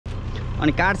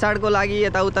अनि काठसाडको लागि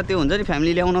यताउता त्यो हुन्छ नि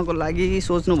फ्यामिली ल्याउनको लागि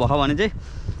सोच्नु भयो भने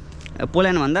चाहिँ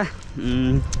पोल्यान्ड भन्दा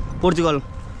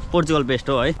पोर्चुगल बेस्ट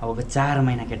हो है। अब 4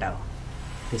 महिना केटा हो,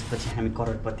 त्यसपछि हामी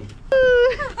करोडपति।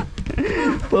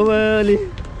 पोबली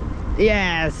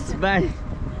यस बाई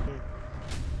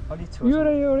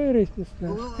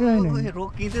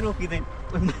रोकिँदैन।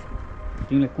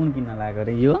 तिमीले कुन किन्न लाग्यो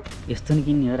रे? यो यस्तो नि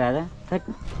किन्ने हो राजा।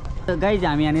 गाइज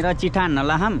हामी यहाँनिर चिठा हान्न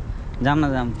लाम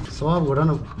सब घोडा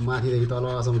न माथिदेखि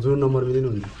तलसम्म जुन नम्बर मिल्दैन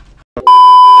हुन्छ।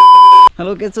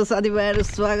 हेलो के छ साथीभाइहरू,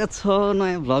 स्वागत छ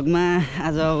नयाँ भ्लगमा।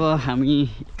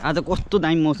 आज कस्तो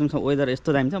दामी मौसम छ, वेदर यस्तो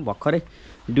दामी छ। भर्खरै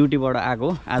ड्युटीबाट आएको,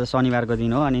 आज शनिबारको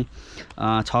दिन हो अनि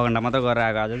 6 घन्टा मात्र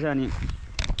गरेर आएको आज चाहिँ। अनि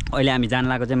अहिले हामी जान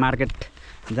लागेको चाहिँ मार्केट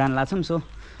जान लाग्छौँ। सो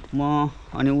म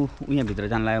अनि यहाँभित्र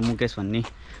जान लाग्यो मुकेश भन्ने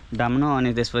डाम्न,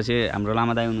 अनि त्यसपछि हाम्रो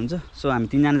लामा दाइ हुनुहुन्छ। सो हामी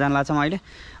 3 जना जान लाग्छौँ अहिले।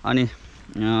 अनि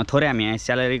थोरै हामी यहाँ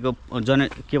स्यालेरीको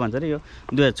के भन्छ अरे यो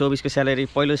 2024 को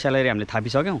स्यालेरी, पहिलो स्यालेरी हामीले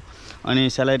थापिसक्यौँ। अनि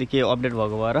स्यालेरी के अपडेट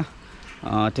भएको भएर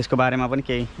त्यसको बारेमा पनि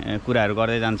केही कुराहरू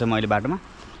गर्दै जान्छ मैले बाटोमा।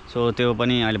 सो त्यो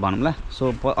पनि अहिले भनौँला।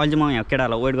 सो अहिले चाहिँ म यहाँ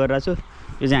केटाहरूलाई वेट गरिरहेको छु।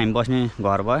 यो चाहिँ हामी बस्ने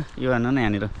घर भयो। यो हेर्नु न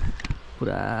यहाँनिर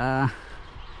पुरा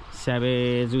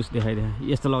स्याबे जुस देखाइदियो,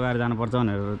 यस्तो लगाएर जानुपर्छ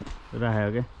भनेर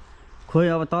राखेको क्या। खोइ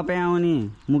अब तपाईँ आउने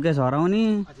मुकेश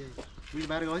हराउने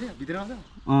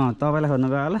तपाईँलाई खोज्नु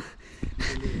गयो होला।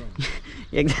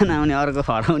 एकजना आउने अर्को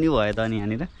हराउने भयो त अनि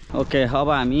यहाँनिर। ओके, अब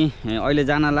हामी अहिले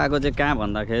जान लागेको चाहिँ कहाँ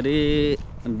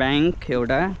भन्दाखेरि ब्याङ्क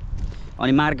एउटा,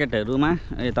 अनि मार्केटहरूमा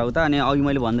यताउता। अनि अघि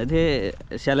मैले भन्दै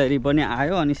थिएँ स्यालेरी पनि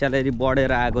आयो, अनि स्यालेरी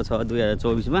बढेर आएको छ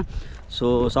 2024 मा।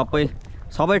 सो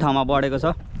सबै ठाउँमा बढेको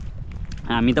छ।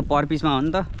 हामी त पर पिसमा हो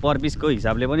नि त, पर पिसको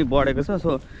हिसाबले पनि बढेको छ।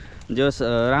 सो जस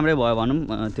राम्रै भयो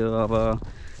भनौँ। त्यो अब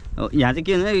यहाँ चाहिँ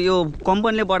के हुन्छ, यो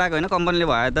कम्पनीले बढाएको होइन, कम्पनीले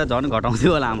भए त झन्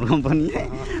घटाउँथ्यो होला हाम्रो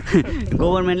कम्पनी।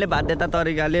 गभर्मेन्टले बाध्यता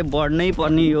तरिकाले बढ्नै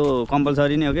पर्ने, यो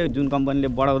कम्पलसरी नै हो कि। जुन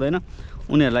कम्पनीले बढाउँदैन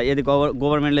उनीहरूलाई यदि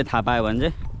गभर्मेन्टले थाहा पायो भने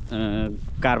चाहिँ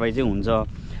कारबाही चाहिँ हुन्छ।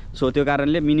 सो त्यो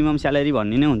कारणले मिनिमम स्यालेरी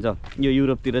भन्ने नै हुन्छ यो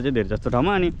युरोपतिर चाहिँ धेरै जस्तो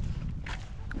ठाउँमा। अनि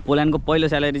पोल्यान्डको पहिलो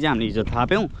स्यालेरी चाहिँ हामीले हिजो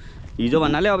थाप्यौँ। हिजो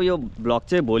भन्नाले अब यो भ्लग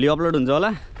चाहिँ भोलि अपलोड हुन्छ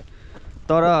होला।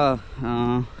 तर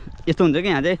यस्तो हुन्छ कि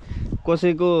यहाँ चाहिँ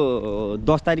कसैको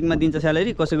 10 तारिकमा दिन्छ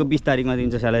स्यालेरी, कसैको 20 तारिकमा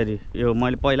दिन्छ स्यालेरी। यो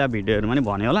मैले पहिला भिडियोहरूमा नि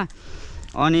भने होला।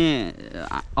 अनि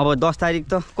अब 10 तारिक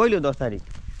त कहिले हो? 10 तारिक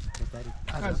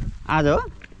आज हो।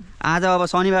 आज अब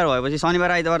शनिबार भएपछि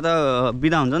शनिबार आइतबार त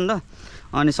बिदा हुन्छ नि त।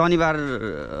 अनि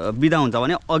शनिबार बिदा हुन्छ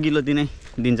भने अघिल्लो दिनै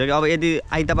दिन्छ कि। अब यदि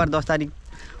आइतबार 10 तारिक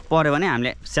पऱ्यो भने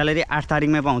हामीले स्यालेरी 8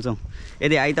 तारिकमै पाउँछौँ।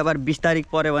 यदि आइतबार 20 तारिक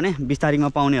पऱ्यो भने 20 तारिकमा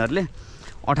पाउनेहरूले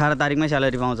 18 तारिकमै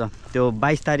स्यालेरी पाउँछ। त्यो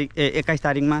 21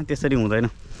 तारिकमा त्यसरी हुँदैन,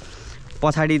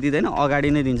 पछाडि दिँदैन, अगाडि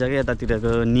नै दिन्छ कि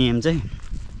यतातिरको नियम चाहिँ।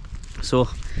 सो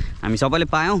हामी सबैले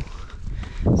पायौँ।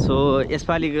 सो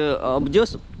यसपालिको अब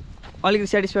जोस् अलिकति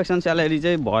सेटिस्फ्याक्सन स्यालेरी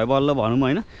चाहिँ भयो बल्ल भनौँ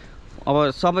होइन।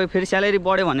 अब सबै फेरि स्यालेरी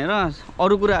बढ्यो भनेर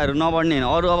अरू कुराहरू नबढ्ने होइन।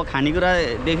 अरू अब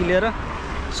खानेकुरादेखि लिएर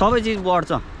सबै चिज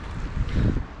बढ्छ।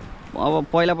 अब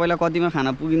पहिला कतिमा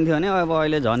खाना पुगिन्थ्यो भने अब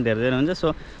अहिले झन् धेरै हुन्छ।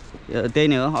 सो त्यही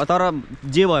नै हो। तर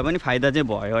जे भयो पनि फाइदा चाहिँ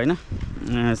भयो होइन।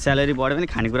 स्यालेरी बढ्यो पनि,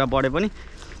 खानेकुरा बढ्यो पनि,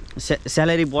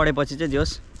 स्यालेरी बढेपछि चाहिँ जे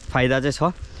होस् फाइदा चाहिँ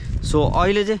छ। सो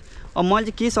अहिले चाहिँ अब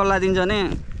मैले चाहिँ के सल्लाह दिन्छु भने,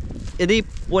 यदि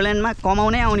पोल्यान्डमा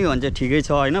कमाउनै आउने हो भने चाहिँ ठिकै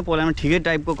छ होइन। पोल्यान्डमा ठिकै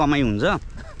टाइपको कमाइ हुन्छ।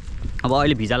 अब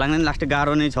अहिले भिजा लाग्ने नि लास्ट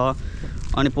गाह्रो नै छ।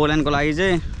 अनि पोल्यान्डको लागि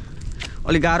चाहिँ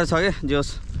अलिक गाह्रो छ क्या। जे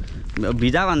होस्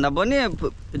भिजा भन्दा पनि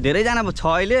धेरैजना छ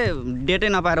अहिले डेटै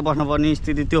नपाएर बस्नुपर्ने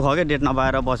स्थिति त्यो हो क्या। डेट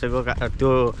नपाएर बसेको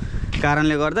त्यो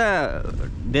कारणले गर्दा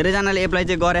धेरैजनाले एप्लाई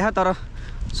चाहिँ गरे, तर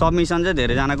सबमिसन चाहिँ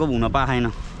धेरैजनाको हुन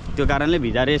पाएन। त्यो कारणले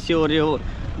भिजा रेसियो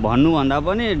भन्नुभन्दा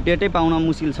पनि डेटै पाउन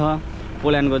मुस्किल छ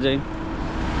पोल्यान्डको चाहिँ।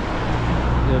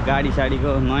 त्यो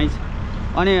गाडीसाडीको नोइज।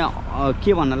 अनि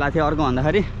के भन्न लाग्थ्यो अर्को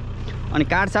भन्दाखेरि, अनि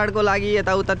काठसाडको लागि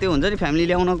यताउता त्यो हुन्छ नि फ्यामिली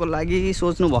ल्याउनको लागि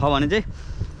सोच्नु भयो भने चाहिँ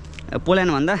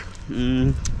पोल्यान्ड भन्दा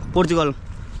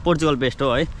पोर्चुगल बेस्ट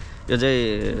हो है। यो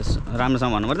चाहिँ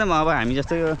राम्रोसँग भन्नुपर्छ। अब हामी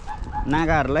जस्तो यो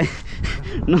नागाहरूलाई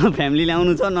न फ्यामिली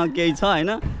ल्याउनु छ न केही छ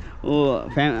होइन। ओ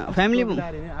फ्यामिली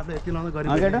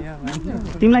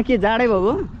तिमीलाई के जाडै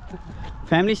भएको?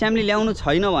 फ्यामिली ल्याउनु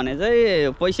छैन भने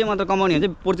चाहिँ पैसा मात्र कमाउने हो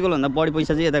चाहिँ पोर्चुगलभन्दा बढी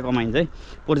पैसा चाहिँ यता कमाइन्छ है।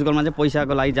 पोर्चुगलमा चाहिँ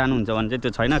पैसाको लागि जानुहुन्छ भने चाहिँ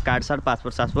त्यो छैन। कार्ड सार्ड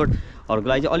पासपोर्टहरूको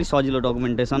लागि चाहिँ अलिक सजिलो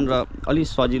डकुमेन्टेसन र अलिक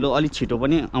सजिलो अलिक छिटो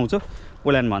पनि आउँछ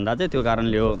पोल्यान्ड भन्दा चाहिँ। त्यो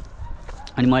कारणले हो।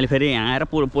 अनि मैले फेरि यहाँ आएर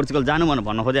पोर्चुगल जानु भनेर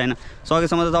भन्न खोजेँ होइन।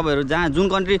 सकेसम्म त तपाईँहरू जहाँ जुन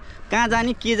कन्ट्री कहाँ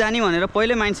जाने के जाने भनेर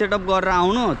पहिल्यै माइन्ड सेटअप गरेर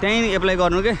आउनु, त्यहीँ एप्लाई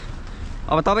गर्नु के।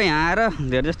 अब तपाईँ यहाँ आएर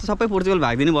धेरै जस्तो सबै पोर्चुगल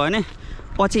भागिदिनु भयो भने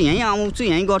पछि यहीँ आउँछु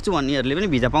यहीँ गर्छु भन्नेहरूले पनि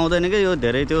भिजा पाउँदैन क्या। यो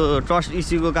धेरै त्यो ट्रस्ट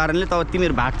इस्युको कारणले त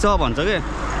तिमीहरू भाग्छ भन्छ क्या।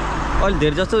 अहिले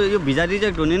धेरै जस्तो यो भिजा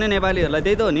रिजेक्ट हुने नै नेपालीहरूलाई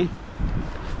त्यही त हो नि।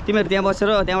 तिमीहरू त्यहाँ बसेर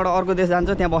त्यहाँबाट अर्को देश जान्छ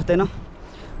त्यहाँ बस्दैन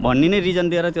भन्ने नै रिजन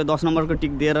दिएर त्यो 10 नम्बरको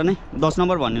टिक दिएर नै 10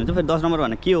 नम्बर भन्ने हुन्छ फेरि 10 नम्बर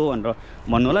भने के हो भनेर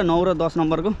भन्नु होला 9 र 10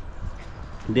 नम्बरको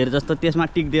धेरै जस्तो त्यसमा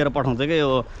टिक दिएर पठाउँछ क्या यो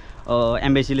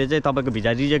एम्बेसीले चाहिँ तपाईँको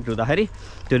भिजा रिजेक्ट हुँदाखेरि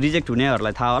त्यो रिजेक्ट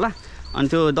हुनेहरूलाई थाहा होला अनि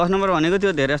त्यो 10 नम्बर भनेको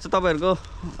त्यो धेरै जस्तो तपाईँहरू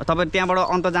त्यहाँबाट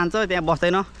अन्त जान्छ त्यहाँ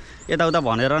बस्दैन यताउता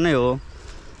भनेर नै हो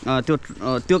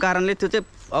त्यो कारणले त्यो चाहिँ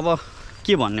अब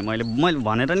के भन्ने मैले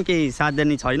भनेर नि केही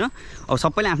साध्य छैन अब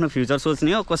सबैले आफ्नो फ्युचर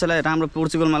सोच्ने हो कसैलाई राम्रो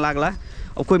पोर्चुगलमा लाग्ला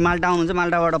अब कोही माल्टा आउनुहुन्छ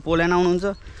माल्टाबाट पोल्यान्ड आउनुहुन्छ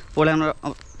पोल्यान्डमा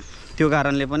त्यो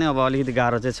कारणले पनि अब अलिकति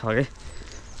गाह्रो चाहिँ छ कि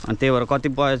अनि त्यही भएर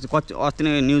कति अस्ति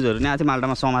नै न्युजहरू नि आएको थियो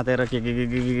माल्टामा समातेर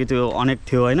के त्यो अनेक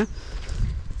थियो होइन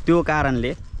त्यो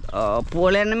कारणले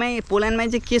पोल्यान्डमै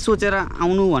चाहिँ के सोचेर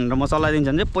आउनु भनेर म सल्लाह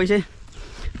दिन्छु भने चाहिँ पैसै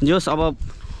जोस्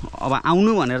अब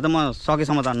आउनु भनेर त म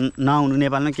सकेसम्म त नआउनु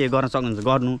नेपालमा के गर्न सक्नुहुन्छ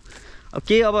गर्नु अब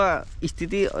केही अब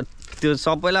स्थिति त्यो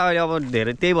सबैलाई अहिले अब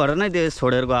धेरै त्यही भएर नै देश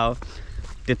छोडेर गयो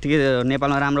त्यत्तिकै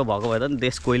नेपालमा राम्रो भएको भए त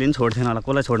देश कोहीले पनि छोड्थेन होला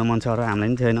कसलाई छोड्नु मन छ र हामीलाई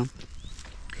पनि थिएन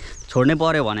छोड्नै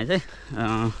पऱ्यो भने चाहिँ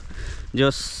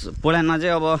जोस् पोल्यान्डमा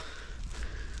चाहिँ अब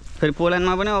फेरि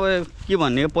पोल्यान्डमा पनि अब के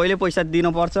भन्ने पहिले पैसा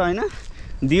दिनुपर्छ होइन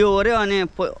दियो अरे अनि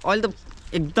अहिले त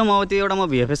एकदम अब त्यो एउटा म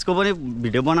भिएफएसको पनि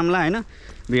भिडियो बनाउँला होइन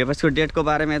भिएफएसको डेटको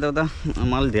बारेमा यता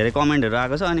मलाई धेरै कमेन्टहरू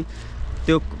आएको छ अनि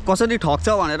त्यो कसरी ठग्छ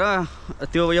भनेर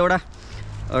त्यो एउटा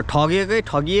ठगिएकै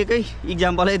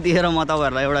इक्जाम्पलै दिएर म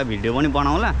तपाईँहरूलाई एउटा भिडियो पनि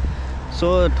बनाउँला सो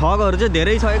ठगहरू चाहिँ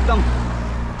धेरै छ एकदम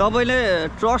तपाईँले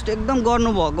ट्रस्ट एकदम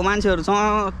गर्नुभएको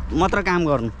मान्छेहरूसँग मात्र काम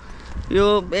गर्नु यो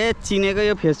चिनेको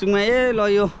यो फेसबुकमा ल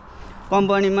यो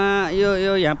कम्पनीमा यो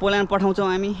यहाँ पोल्यान्ड पठाउँछौँ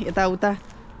हामी यताउता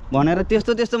भनेर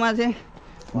त्यस्तोमा चाहिँ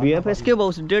भिएफएसकै भाउ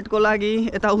डेटको लागि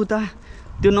यताउता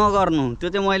त्यो नगर्नु त्यो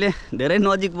चाहिँ मैले धेरै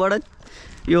नजिकबाट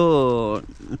यो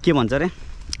के भन्छ अरे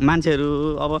मान्छेहरू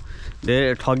अब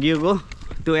धेरै ठगिएको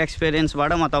त्यो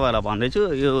एक्सपिरियन्सबाट म तपाईँहरूलाई भन्दैछु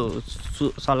यो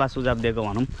सल्लाह सुझाव दिएको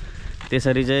भनौँ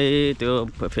त्यसरी चाहिँ त्यो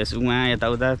फेसबुकमा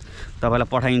यताउता तपाईँलाई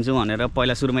पठाइदिन्छु भनेर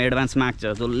पहिला सुरुमा एडभान्स माग्छ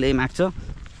जसले माग्छ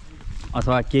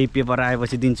अथवा केही पेपर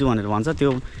आएपछि दिन्छु भनेर भन्छ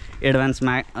त्यो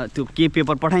एडभान्समा त्यो केही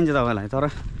पेपर पठाइन्छ तपाईँलाई तर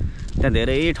त्यहाँ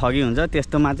धेरै ठगी हुन्छ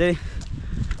त्यस्तोमा चाहिँ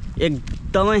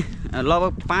एकदमै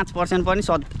लगभग 5% पनि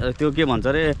त्यो के भन्छ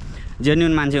अरे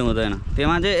जेन्युन मान्छे हुँदैन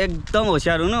त्यसमा चाहिँ एकदम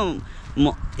होसियार हुनु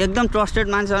म एकदम ट्रस्टेड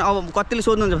मान्छे अब कतिले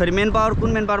सोध्नुहुन्छ फेरि मेन पावर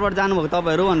कुन मेन पावरबाट जानुभएको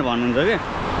तपाईँहरू भनेर भन्नुहुन्छ कि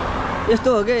यस्तो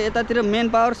हो कि यतातिर मेन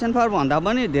पावर सेन पावर भन्दा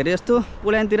पनि धेरै जस्तो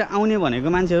पोल्यान्डतिर आउने भनेको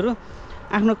मान्छेहरू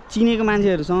आफ्नो चिनेको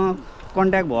मान्छेहरूसँग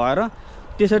कन्ट्याक्ट भएर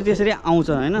त्यसरी आउँछ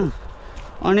होइन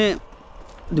अनि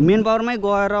मेन पावरमै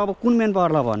गएर अब कुन मेन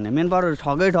पावरलाई भन्ने मेन पावर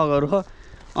ठगहरू हो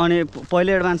अनि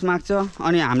पहिले एडभान्स माग्छ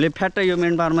अनि हामीले फ्याट्टै यो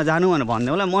मेन पावरमा जानु भनेर भन्ने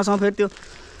होला मसँग फेरि त्यो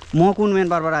म कुन मेन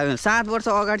पावरबाट आयो 7 वर्ष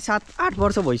अगाडि 7-8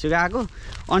 वर्ष भइसक्यो आएको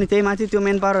अनि त्यही माथि त्यो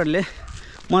मेन पावरहरूले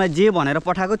मलाई जे भनेर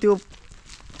पठाएको त्यो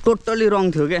टोटल्ली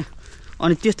रङ थियो क्या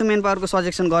अनि त्यस्तो मेन पावरको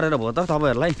सजेसन गरेर भयो त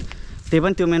तपाईँहरूलाई त्यही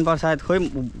पनि त्यो मेन पावर सायद खोइ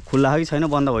खुल्ला कि छैन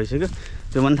बन्द भइसक्यो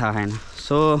त्यो पनि थाहा छैन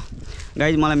सो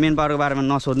गाइज मलाई मेन पावरको बारेमा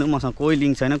नसोध्नु मसँग कोही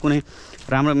लिङ्क छैन कुनै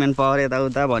राम्रो मेन पावर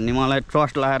यताउता भन्ने मलाई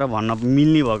ट्रस्ट लगाएर भन्न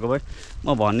मिल्ने भएको भए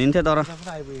म भनिदिन्थेँ तर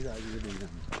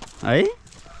है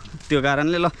त्यो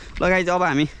कारणले ल गाइज अब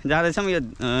हामी जाँदैछौँ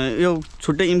यो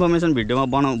छुट्टै इन्फर्मेसन भिडियोमा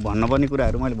भन्नुपर्ने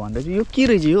कुराहरू मैले भन्दैछु यो के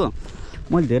रहेछ यो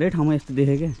मैले धेरै ठाउँमा यस्तो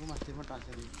देखेँ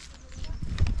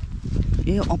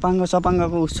क्या अपाङ्ग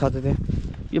सपाङ्गको उस छ त त्यहाँ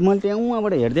यो मैले त्यहाँ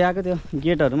उहाँबाट हेर्दै आएको त्यो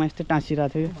गेटहरूमा यस्तै टाँसिरहेको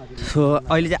थियो सो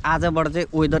अहिले चाहिँ आजबाट चाहिँ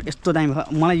वेदर यस्तो दामी भयो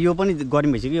मलाई यो पनि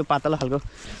गर्मी भइसक्यो यो पातला खालको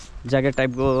ज्याकेट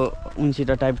टाइपको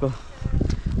उन्सिटर टाइपको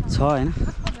छ होइन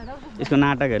यसको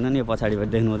नाटक हेर्नु नि यो पछाडिबाट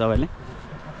देख्नु तपाईँले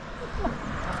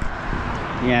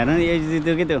यहाँ हेर्नु नि यो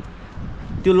त्यो के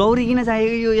त्यो लौरी किन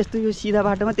चाहिएको यो यस्तो यो सिधा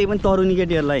बाटोमा त्यही पनि तरुनी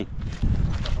केटीहरूलाई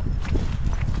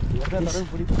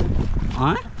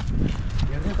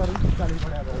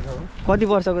कति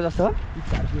वर्षको जस्तो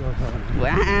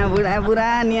बुढा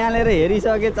निहालेर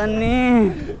हेरिसकेछन् नि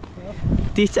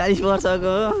 30-40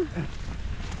 वर्षको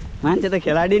मान्छे त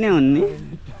खेलाडी नै हुन् नि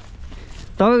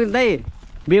तपाईँको दाइ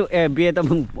बिहे त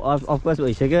अफकोर्स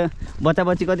भइसक्यो बच्चा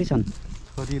बच्ची कति छन्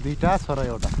छोरी 2टा छोरा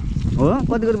एउटा हो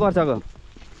कति वर्षको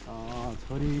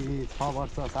छोरी 6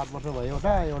 वर्ष 7 वर्ष भयो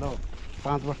एउटा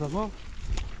 5 वर्षको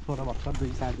छोरा भर्खर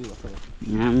 2-2.5 वर्षको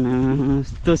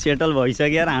यस्तो सेटल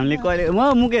भइसक्यो यार हामीले कहिले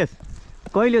मुकेश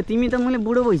कहिले तिमी त मैले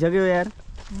बुढो भइसक्यो यार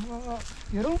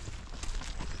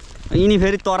यिनी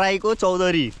फेरि तराईको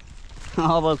चौधरी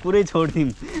अब कुरै छोड्थ्यौँ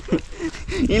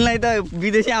यिनलाई त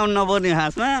विदेशी आउनु नपर्ने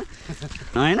खासमा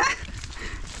होइन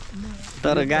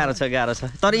तर गाह्रो छ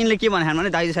तर यिनले के भने भने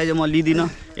दाइजो साइजो म लिँदिनँ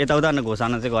यताउता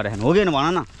घोषणा चाहिँ गरे हो कि भन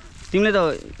न तिमीले त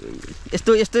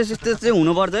यस्तो चाहिँ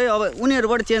हुनुपर्छ है अब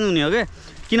उनीहरूबाट चेन्ज हुने हो क्या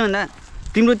किन भन्दा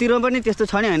तिम्रोतिर पनि त्यस्तो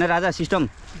छ नि होइन राजा सिस्टम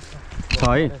छ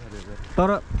है तर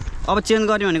अब चेन्ज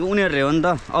गर्ने भनेको उनीहरूले हो नि त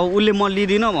अब उसले म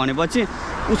लिँदिनँ भनेपछि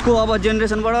उसको अब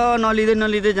जेनेरेसनबाट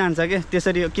नलिँदै जान्छ क्या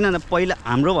त्यसरी किनभने पहिला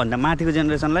हाम्रोभन्दा माथिको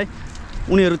जेनेरेसनलाई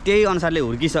उनीहरू त्यही अनुसारले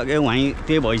हुर्किसक्यो उहाँ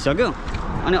त्यही भइसक्यो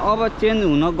अनि अब चेन्ज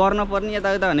गर्न पर्ने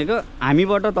यताउता भनेको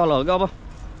हामीबाट तल हो क्या अब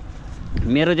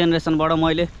मेरो जेनेरेसनबाट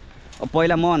मैले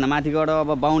पहिला मभन्दा माथिबाट अब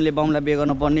बाहुनले बिहे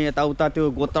गर्नुपर्ने यताउता त्यो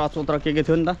गोत्र चोत्र के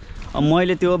थियो नि त अब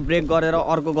मैले त्यो ब्रेक गरेर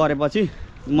अर्को गरेपछि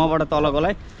मबाट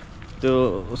तलकोलाई त्यो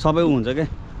सबै हुन्छ क्या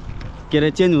के अरे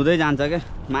चेन्ज हुँदै जान्छ क्या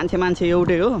मान्छे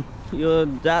एउटै हो यो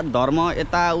जात धर्म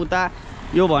यताउता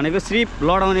यो भनेको सिर्फ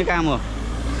लडाउने काम हो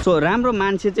सो राम्रो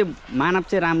मान्छे चाहिँ मानव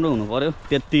चाहिँ राम्रो हुनु पर्यो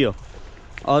त्यति हो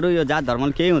अरू यो जात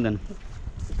धर्मले केही हुँदैन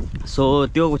सो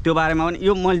त्यो बारेमा पनि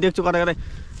यो मैले देख्छु कता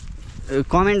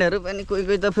कमेन्टहरू पनि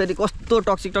कोही त फेरि कस्तो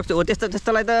टक्सिक हो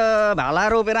त्यस्तोलाई त भाला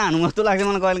रोपेर हानु जस्तो लाग्छ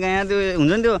मलाई कहिले काहीँ त्यो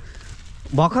हुन्छ नि त्यो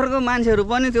भर्खरको मान्छेहरू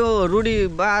पनि त्यो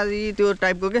रुढीबाजी त्यो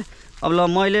टाइपको के अब ल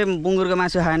मैले बुङ्गुरको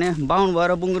मासु खाने बाहुन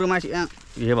भएर बुङ्गुरको मासु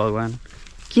हे भगवान्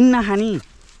किन नखाने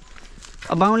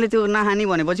अब बाहुनले त्यो नखाने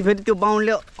भनेपछि फेरि त्यो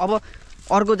बाहुनले अब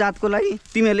अर्को जातको लागि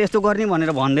तिमीहरूले यस्तो गर्ने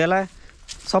भनेर भन्देला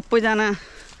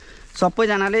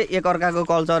सबैजनाले एकअर्काको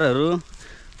कल्चरहरू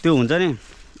त्यो हुन्छ नि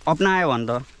अपनायो भने त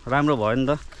राम्रो भयो नि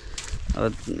त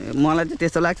मलाई चाहिँ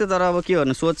त्यस्तो लाग्छ तर अब के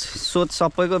गर्नु सोच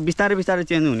सबैको बिस्तारै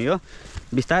चेन्ज हुने हो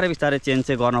बिस्तारै चेन्ज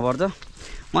चाहिँ गर्नुपर्छ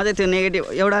म चाहिँ त्यो नेगेटिभ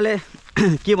एउटाले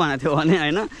के भनेको थियो भने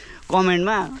होइन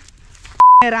कमेन्टमा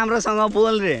राम्रोसँग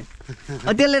बोल रे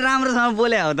त्यसले राम्रोसँग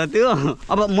बोले हो त त्यो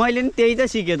अब मैले नि त्यही त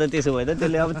सिकेँ त त्यसो भए त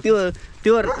त्यसले अब त्यो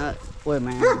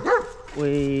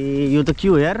यो त के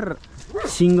हो यार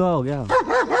सिंह हो क्या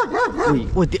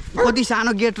कति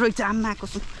सानो गेट रहेछ आमाको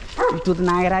त्यो त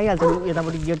नागेर आइहाल्छ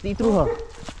यतापट्टि गेट त यत्रो हो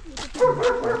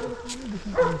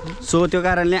सो त्यो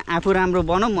कारणले आफू राम्रो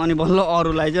बनौँ अनि बल्ल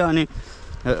अरूलाई चाहिँ अनि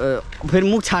फेरि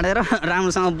मुख छाडेर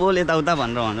राम्रोसँग बोल यताउता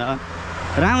भनेर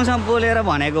भन्छ राम्रोसँग बोलेर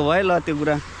भनेको भए ल त्यो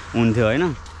कुरा हुन्थ्यो होइन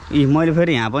मैले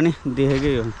फेरि यहाँ पनि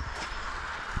देखेकै हो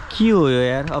के हो यो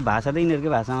यार अब भाषा त यिनीहरूकै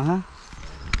भाषामा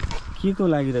के को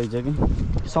लागिरहेछ कि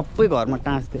सबै घरमा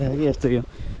टाँस देखायो कि यस्तो यो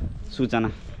सूचना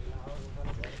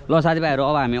ल साथीभाइहरू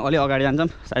अब हामी अलि अगाडि जान्छौँ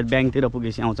सायद ब्याङ्कतिर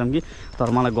पुगेपछि आउँछौँ कि तर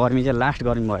मलाई गर्मी चाहिँ लास्ट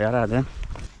गर्मी भयो र आज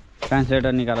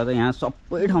ट्रान्सलेटर निकालेर त यहाँ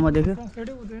सबै ठाउँमा देख्यो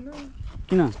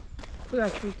किन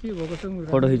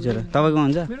फोटो खिचेर तपाईँको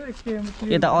हुन्छ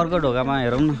यता अर्को ढोकामा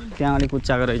हेरौँ न त्यहाँ अलिक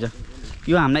कुच्चाएको रहेछ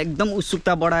यो हामीलाई एकदम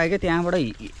उत्सुकता बढायो क्या त्यहाँबाट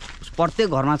प्रत्येक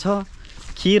घरमा छ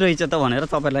के रहेछ त भनेर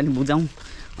तपाईँलाई नि बुझाउँ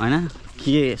होइन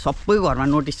के सबै घरमा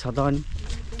नोटिस छ त अनि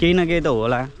केही न केही त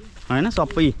होला होइन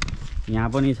सबै यहाँ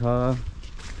पनि छ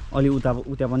अलि उता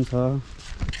पनि छ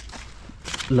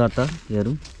ल त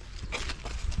हेरौँ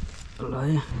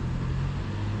ल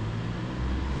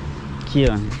के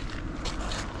भने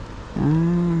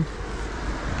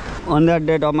On that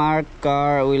date, a marked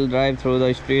car will drive through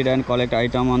the street and collect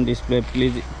item on display.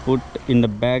 Please put in the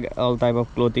bag all type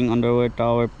of clothing, underwear,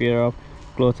 towel, pair of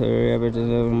clothes.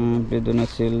 Please do not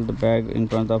seal the bag in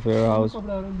front of your house.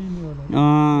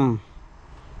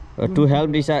 To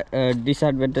help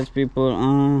disadvantaged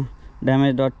people,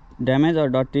 damaged or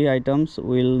dirty items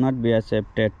will not be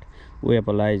accepted. We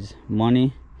apologize.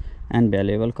 Money and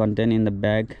valuable content in the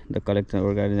bag, the collector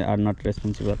organization are not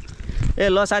responsible. ए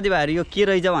ल साथीभाइहरू यो के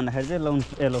रहेछ भन्दाखेरि चाहिँ ल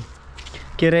ल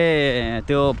के अरे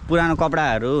त्यो पुरानो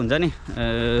कपडाहरू हुन्छ नि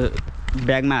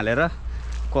ब्यागमा हालेर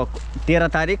 13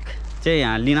 तारिक चाहिँ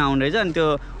यहाँ लिन आउने रहेछ अनि त्यो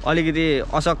अलिकति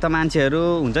अशक्त मान्छेहरू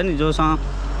हुन्छ नि जोसँग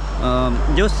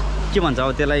के भन्छ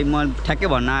अब त्यसलाई म ठ्याक्कै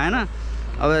भन्न आएन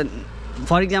अब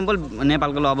फर इक्जाम्पल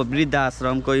नेपालको अब वृद्ध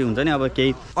आश्रम कोही हुन्छ नि अब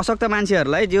केही अशक्त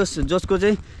मान्छेहरूलाई जसको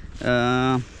चाहिँ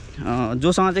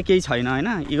जोसँग चाहिँ केही छैन होइन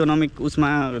इकोनोमिक उसमा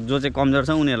जो चाहिँ कमजोर छ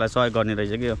उनीहरूलाई सहयोग गर्ने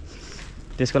रहेछ कि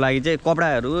त्यसको लागि चाहिँ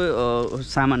कपडाहरू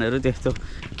सामानहरू त्यस्तो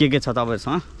के छ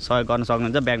तपाईँहरूसँग सहयोग गर्न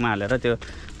सक्नुहुन्छ ब्यागमा हालेर त्यो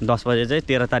 10 बजे चाहिँ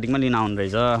 13 तारिकमा लिन आउनु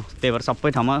रहेछ त्यही भएर सबै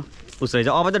ठाउँमा उस रहेछ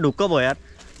अब त ढुक्क भयो यार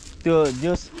त्यो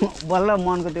जो बल्ल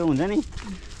मनको त्यो हुन्छ नि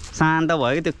शान्त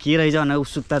भयो कि त्यो के रहेछ भनेर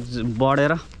उत्सुकता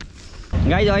बढेर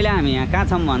गाइज अहिले हामी यहाँ कहाँ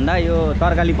छौँ भन्दा यो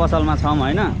तरकारी पसलमा छौँ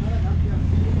होइन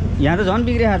यहाँ त झन्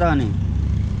बिग्रिया त अनि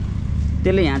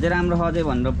त्यसले यहाँ चाहिँ राम्रो खजे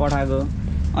भनेर पठाएको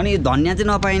अनि धनियाँ चाहिँ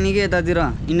नपाइने कि यतातिर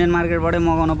इन्डियन मार्केटबाटै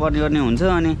मगाउनु पर्ने हुन्छ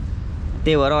अनि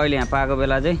त्यही भएर अहिले यहाँ पाएको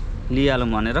बेला चाहिँ लिइहालौँ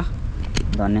भनेर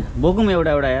धनियाँ बोकौँ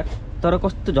एउटा यार तर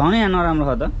कस्तो झनै यहाँ नराम्रो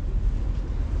छ त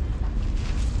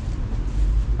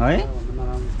है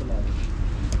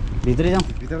भित्रै जाउँ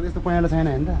भित्र त्यस्तो पहेँलो छैन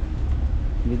हैन त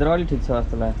भित्र अलि ठिक छ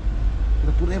जस्तो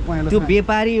लाग्यो पुरै पहेँलो त्यो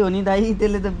व्यापारी हो नि दाइ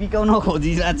त्यसले त बिकाउन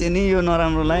खोजिरहेको छ नि यो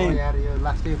नराम्रोलाई यार यो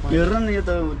लास्टै हेर न यो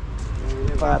त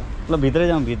ल भित्रै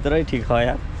जाउँ भित्रै ठिक छ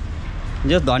यार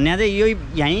जो धनियाँ चाहिँ यो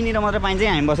यहीँनिर मात्रै पाइन्छ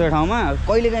हामी बसेको ठाउँमा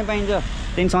कहिले काहीँ पाइन्छ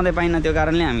त्यही सधैँ पाइन्न त्यो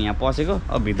कारणले हामी यहाँ पसेको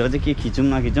अब भित्र चाहिँ के खिचौँ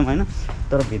नखिचौँ होइन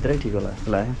तर भित्रै ठिक होला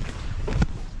जस्तो लाग्यो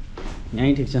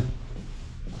यहीँ ठिक छ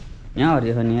यहाँ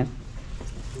हरियो छ नि यार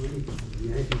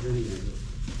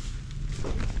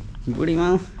बुढीमा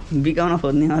बिकाउन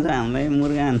खोज्ने अझ हामीलाई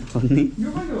मुर्गा हान्न खोज्ने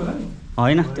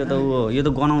होइन त्यो त ऊ यो त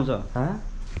गनाउँछ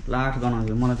लाठ गनाउँछ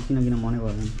मलाई त किन मनै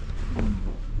पर्दैन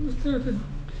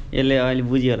यसले अहिले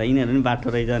बुझ्यो होला यिनीहरू पनि बाटो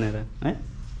रहेछ भनेर है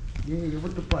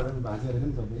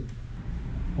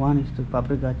वान यस्तो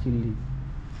पाप्रिका चिल्ली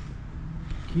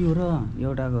के हो र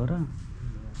एउटाको हो र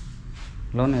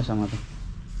ल न यसमा त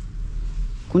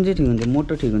कुन चाहिँ ठिक हुन्छ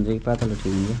मोटो ठिक हुन्छ कि पातलो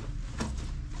ठिक हुन्छ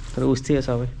तर उस्तै हो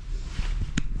सबै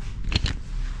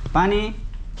पानी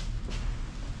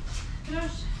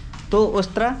to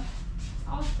ostra?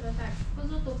 Ostra, tak.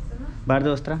 Złotówce, no. Bardzo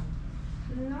ostra?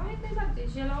 No, jak najbardziej.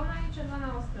 Zielona i czerwona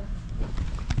ostra.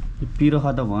 I piro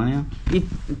chata भन्यो इ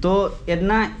तो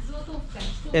jedna Złotówkę.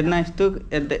 jedna sztuk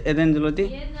jeden złoty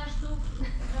Jedna sztuk.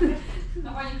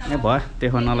 ए भयो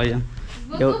त्यो नलैजा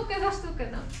Złotówkę za sztukę,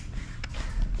 no.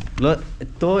 ल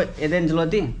तो jeden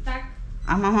złoty Tak.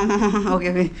 आमा okay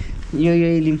okay यो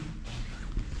lim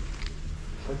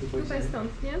Tutaj stąd,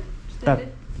 nie? Tak.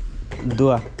 4.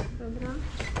 दुआ Dobra.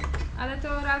 Ale to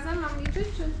razem mam liczyć,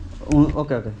 czy?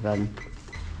 Okay okay Rajan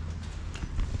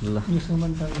ल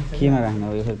केमा राख्ने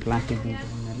हो यो फेरि प्लास्टिक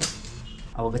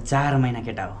अब 4 महिना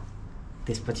केटा हो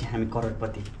त्यसपछि हामी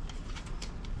करोडपति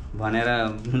भनेर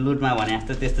लुटमा भने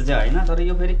जस्तो त्यस्तो चाहिँ होइन तर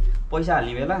यो फेरि पैसा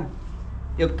हाल्ने बेला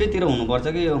एकैतिर हुनुपर्छ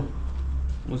कि यो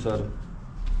उसहरू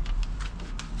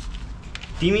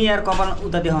तिमी यार कपाल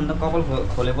उता देखाउनु त कपाल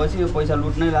खोलेपछि यो पैसा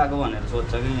लुट्नै लाग्यो भनेर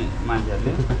सोध्छ कि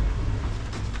मान्छेहरूले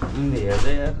अनि हेर्छ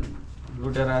यार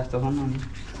लुटेर जस्तो खन अनि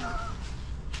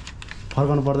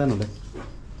फर्काउनु पर्दैन होला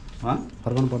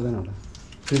फर्काउनु पर्दैन होला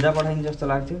फिर्ता पठाइन्छ जस्तो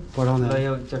लाग्थ्यो पठाउँदैन ल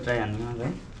यो ट्राई हान्नु है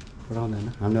पठाउँदैन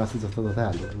हामीले अस्ति जस्तो जस्तै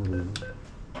हाल्यो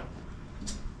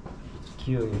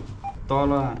के हो यो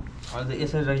तल अहिले त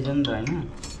यसरी रहेछ नि त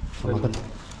होइन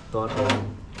तल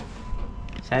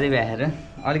साथी भ्याएर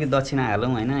अलिकति दक्षिणा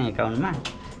हालौँ होइन एकाउन्टमा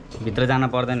भित्र जान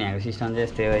पर्दैन यहाँको सिस्टम चाहिँ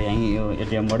यस्तै हो यहीँ यो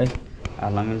एटिएमबाटै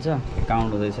हाल्न मिल्छ काउन्ट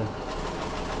हुँदैछ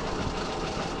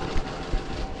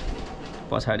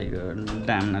पछाडिको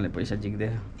डाम्नाले पैसा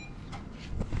झिक्दैछ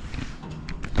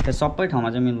त्यो सबै ठाउँमा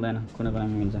चाहिँ मिल्दैन कुनै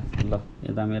कुरामा मिल्छ ल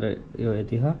यता मेरो यो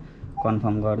यति छ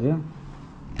कन्फर्म गरिदियो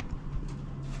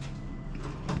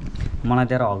मलाई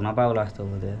त्यहाँ हग्न पाउला जस्तो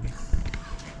हो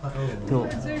त्यो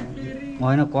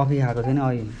होइन कफी खाएको थिएन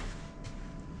अहिले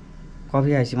कफी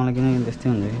खाएपछि मलाई किनकि त्यस्तै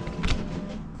हुन्छ कि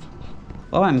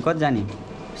अब हामी कति जाने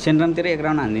सेन्ट्रमतिर एक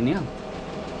राउन्ड हानिदिने हो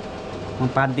म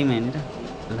पारिदिउँ यहाँनिर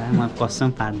ल म कसम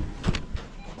पार्ने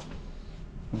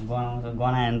गनाउँछ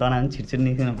गनायो भने तनायो भने छिटछिट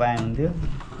निस्किनु पाए हुन्थ्यो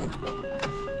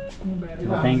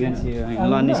थ्याङ्क यू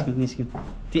ल निस्क्यौँ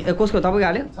कसको तपाईँको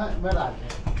हाल्यो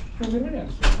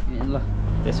ल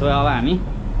त्यसो भए अब हामी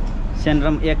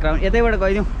सेन्ट्रम एक राउन्ड यतैबाट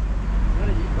गइदिउँ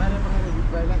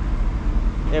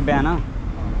ए बिहान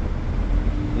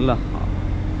ल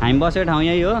हामी बसेको ठाउँ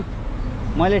यही हो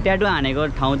मैले ट्याटु हानेको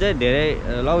ठाउँ चाहिँ धेरै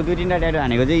ल 2-3टा ट्याटु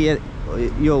हानेको चाहिँ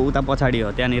यो उता पछाडि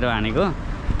हो त्यहाँनिर हानेको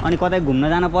अनि कतै घुम्न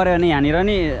जानु पऱ्यो भने यहाँनिर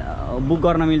नि बुक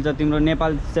गर्न मिल्छ तिम्रो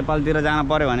नेपालतिर जानु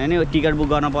पऱ्यो भने नि टिकट बुक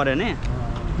गर्न पऱ्यो भने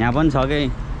यहाँ पनि छ कि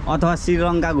अथवा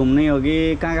श्रीलङ्का घुम्नै हो कि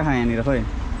कहाँ कहाँ यहाँनिर खोइ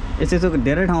यस्तो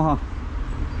धेरै ठाउँ छ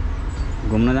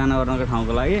घुम्न जान गर्नको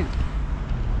ठाउँको लागि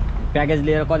प्याकेज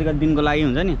लिएर कति दिनको लागि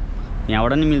हुन्छ नि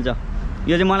यहाँबाट नि मिल्छ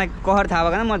यो चाहिँ मलाई कहर थाहा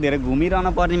भएको म धेरै घुमिरहन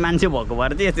पर्ने मान्छे भएको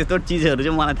भएर चाहिँ यस्तो चिजहरू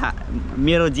चाहिँ मलाई थाहा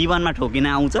मेरो जीवनमा ठोकिन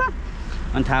आउँछ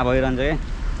अनि थाहा भइरहन्छ क्या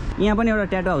यहाँ पनि एउटा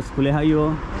ट्याटु हाउस खुले यो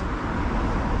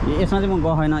यसमा चाहिँ म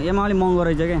गएन यसमा अलिक महँगो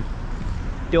रहेछ क्या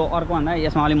त्यो अर्को भन्दा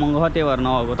यसमा अलिक महँगो छ त्यही भएर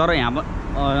नगएको तर यहाँ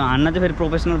हान्न चाहिँ फेरि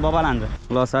प्रोफेसनल बबा लान्छ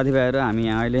ल साथीभाइहरू हामी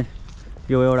यहाँ अहिले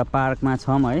यो एउटा पार्कमा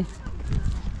छौँ है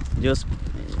जस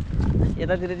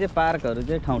यतातिर चाहिँ पार्कहरू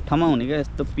चाहिँ ठाउँ ठाउँमा हुने क्या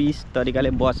यस्तो पिस तरिकाले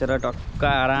बसेर टक्क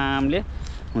आरामले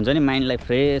हुन्छ नि माइन्डलाई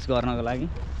फ्रेस गर्नको लागि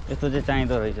यस्तो चाहिँ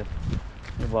चाहिँदो रहेछ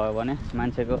यो भयो भने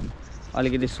मान्छेको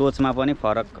अलिकति सोचमा पनि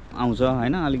फरक आउँछ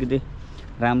होइन अलिकति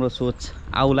राम्रो सोच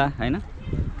आउला होइन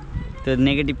त्यो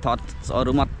नेगेटिभ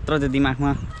थट्सहरू मात्र चाहिँ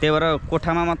दिमागमा त्यही भएर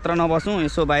कोठामा मात्र नबसौँ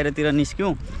यसो बाहिरतिर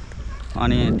निस्क्यौँ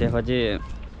अनि त्यसपछि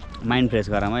माइन्ड फ्रेस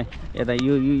गरौँ है यता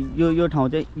यो ठाउँ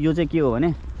चाहिँ यो चाहिँ के हो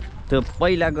भने त्यो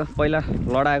पहिला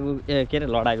लडाएको के अरे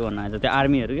लडाएको भन्नु आएछ त्यो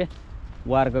आर्मीहरू के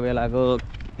वारको बेलाको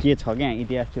के छ क्या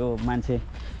इतिहास त्यो मान्छे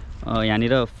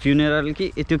यहाँनिर फ्युनेरल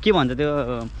कि त्यो के भन्छ त्यो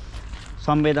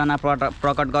संवेदना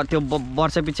प्रकट गर त्यो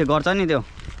वर्ष पछि गर्छ नि त्यो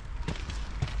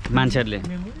मान्छेहरूले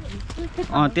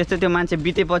त्यस्तै त्यो मान्छे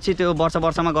बितेपछि त्यो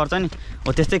वर्षमा गर्छ नि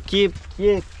हो त्यस्तै के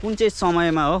कुन चाहिँ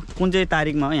समयमा हो कुन चाहिँ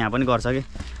तारिकमा हो यहाँ पनि गर्छ कि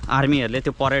आर्मीहरूले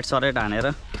त्यो परेड सरेड हानेर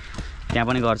त्यहाँ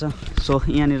पनि गर्छ। सो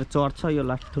यहाँनिर चर्च छ यो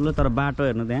लास्ट ठुलो तर बाटो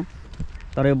हेर्नु त्यहाँ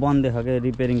तर यो बन्द देख क्या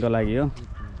रिपेयरिङको लागि हो।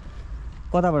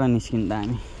 कताबाट निस्किँदा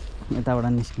हामी यताबाट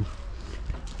निस्क्यौँ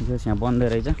जो यहाँ बन्दै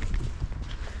रहेछ।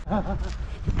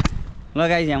 ल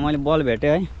गाइस यहाँ मैले बल भेटेँ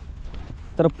है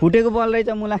तर फुटेको बल रहेछ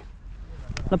मुला।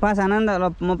 ल पास हान नि त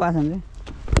ल म पास हान्छु।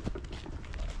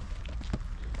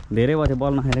 धेरै भयो थियो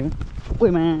बल नखेलेको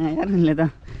ओइमा यारले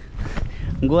त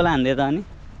गोल हान्दे त अनि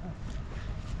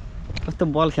कस्तो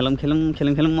बल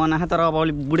खेलौँ मन आएको तर अब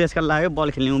अलिक बुढेसकाल लाग्यो बल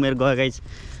खेल्ने उमेर गयो गाइस।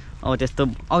 अब त्यस्तो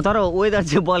अब तर वेदर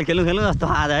चाहिँ बल खेलौँ जस्तो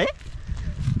आज है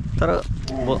तर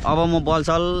अब म बल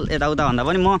सल यताउता भन्दा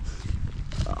पनि म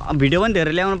भिडियो पनि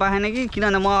धेरै ल्याउनु पाएन कि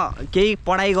किनभने म केही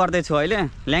पढाइ गर्दैछु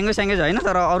अहिले ल्याङ्ग्वेज होइन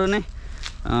तर अरू नै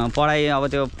पढाइ अब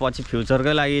त्यो पछि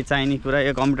फ्युचरकै लागि चाहिने कुरा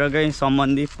यो कम्प्युटरकै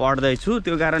सम्बन्धी पढ्दैछु।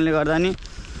 त्यो कारणले गर्दा नि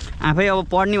आफै अब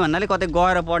पढ्ने भन्नाले कतै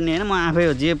गएर पढ्ने होइन म आफै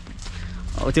हो जे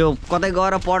त्यो कतै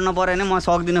गएर पढ्न पऱ्यो भने म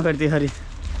सक्दिनँ फेरि त्यसरी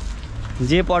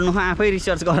जे पढ्नु आफै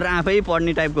रिसर्च गरेर आफै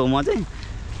पढ्ने टाइपको हो म चाहिँ।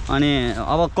 अनि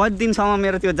अब कति दिनसम्म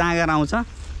मेरो त्यो जाँगर आउँछ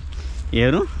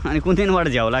हेरौँ अनि कुन दिनबाट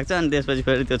झ्याउ लाग्छ अनि त्यसपछि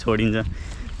फेरि त्यो छोडिन्छ।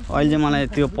 अहिले चाहिँ मलाई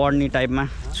त्यो पढ्ने टाइपमा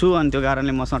छु अनि त्यो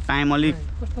कारणले मसँग टाइम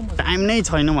नै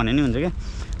छैन भने नि हुन्छ क्या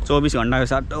 24 घन्टाको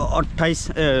साथ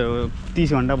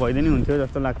 30 घन्टा भइदियो नि हुन्थ्यो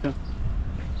जस्तो लाग्छ।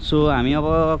 सो हामी अब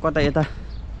कता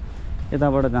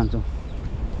यताबाट जान्छौँ।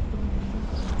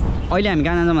 अहिले हामी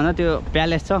कहाँ जान्छौँ भन्दा त्यो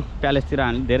प्यालेस छ प्यालेसतिर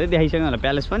हामीले धेरै देखाइसक्यौँ होला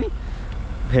प्यालेस पनि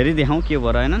फेरि देखाउँ के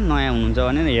भएर होइन नयाँ हुनुहुन्छ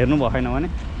भने हेर्नु भएन भने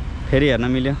फेरि हेर्न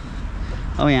मिल्यो।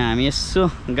 अब यहाँ हामी यसो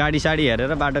गाडी साडी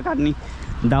हेरेर बाटो काट्ने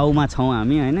दाउमा छौँ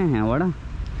हामी होइन। यहाँबाट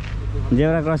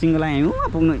जेब्रा क्रसिङको लागि हामी उहाँ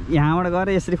पुग्नु यहाँबाट गएर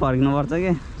यसरी फर्किनुपर्छ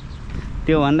कि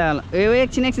त्यो भन्दा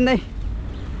एकछिन दाइ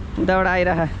उताबाट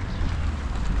आइरह हो।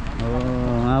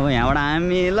 अब यहाँबाट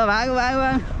हामी ल भाग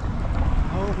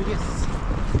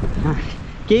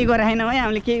केही गरेको छैनौँ है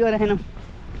हामीले केही गरेको छैनौँ।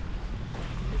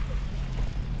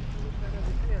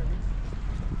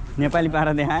 नेपाली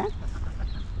पारा देखायो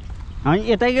हामी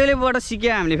यतैकैबाट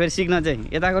सिक्यो हामीले फेरि सिक्न चाहिँ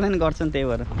यताकोले नि गर्छ नि त्यही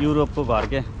भएर। युरोपको घर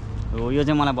के हो यो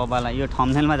चाहिँ मलाई बबालाई यो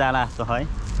थम्बनेलमा जाला जस्तो है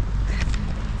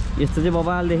यस्तो चाहिँ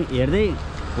बबाले हेर्दै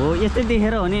हो यस्तै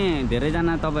देखेर हो नि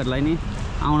धेरैजना तपाईँहरूलाई नि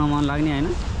आउन मन लाग्ने होइन।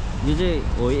 यो चाहिँ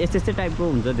हो यस्तै टाइपको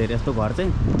हुन्छ धेरै जस्तो घर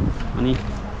चाहिँ अनि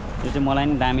यो चाहिँ मलाई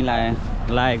नि दामी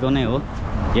लागेको नै हो।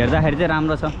 हेर्दाखेरि चाहिँ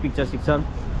राम्रो छ पिक्चर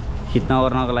खिच्न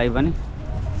ओर्नको लागि पनि।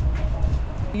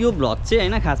 यो भ्लग चाहिँ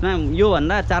होइन खासमा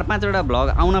योभन्दा 4-5वटा भ्लग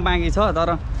आउन बाँकी छ तर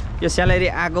यो स्यालेरी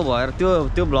आएको भएर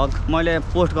त्यो भ्लग मैले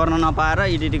पोस्ट गर्न नपाएर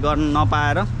एडिट गर्न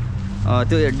नपाएर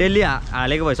त्यो डेली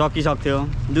हालेको भए सकिसक्थ्यो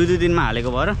 2 दिनमा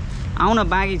हालेको भएर आउन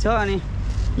बाँकी छ। अनि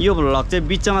यो भ्लग चाहिँ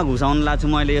बिचमा घुसाउन लाग्छु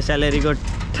मैले यो स्यालेरीको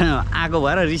आएको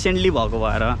भएर रिसेन्टली भएको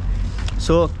भएर।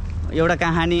 सो एउटा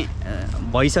कहानी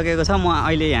भइसकेको छ म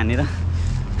अहिले यहाँनिर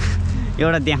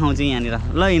एउटा देखाउँछु यहाँनिर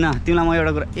ल होइन तिमीलाई म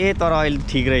एउटा कुरा तर अहिले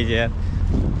ठिक रहेछ यार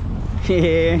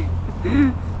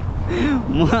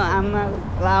म आमा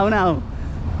आउन आऊ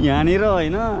यहाँनिर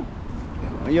होइन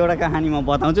एउटा कहानी म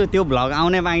बताउँछु त्यो भ्लग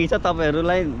आउने बाँकी छ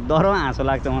तपाईँहरूलाई डह्रो हाँसो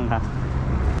लाग्छ मलाई थाहा।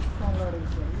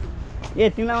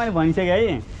 तिमीलाई मैले भनिसकेँ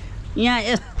है यहाँ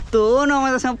यस्तो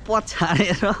नमजासँग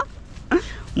पछारेर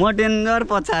म डेन्जर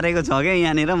पछारेको छ क्या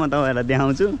यहाँनिर म तपाईँहरूलाई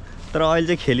देखाउँछु तर अहिले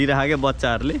चाहिँ खेलिरहेको क्या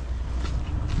बच्चाहरूले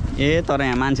तर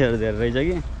यहाँ मान्छेहरू धेरै रहेछ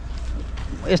कि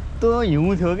यस्तो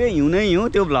हिउँ थियो कि हिउँ नै हिउँ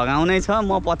त्यो भ्लग आउनै छ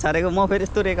म पछारेको म फेरि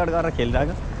यस्तो रेकर्ड गरेर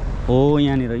खेलिरहेको हो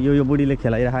यहाँनिर यो बुढीले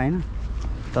खेलाइरहेको होइन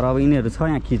तर अब यिनीहरू छ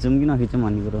यहाँ खिचौँ कि नखिचौँ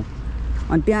भन्ने कुरो।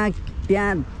 अनि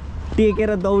त्यहाँ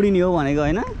टेकेर दौडिने हो भनेको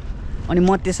होइन अनि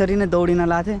म त्यसरी नै दौडिन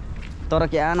लाथेँ तर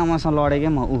क्या नमसँग लडेँ क्या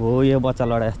म हो यो बच्चा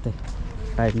लडे जस्तै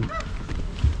टाइपमा।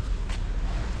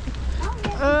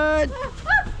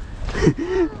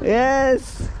 यस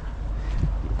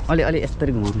अलि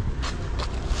यस्तरी घुमाउनु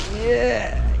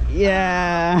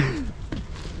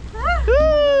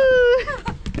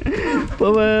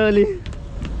Pahilo.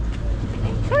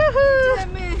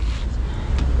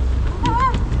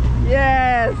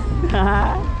 Yes.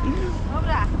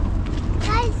 Dobra.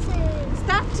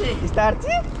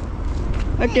 Starczy?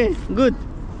 Okay, good.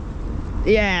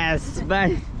 Yes,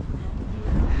 bye.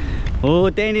 हो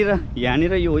त्यहीँनिर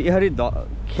यहाँनिर यो यसरी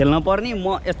खेल्न पर्ने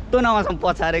म यस्तो नमासम्म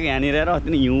पछारेको यहाँनिर र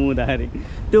अस्ति हिउँ हुँदाखेरि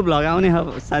त्यो भ्लग आउने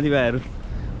साथीभाइहरू।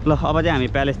 ल अब चाहिँ हामी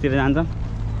प्यालेसतिर जान्छौँ।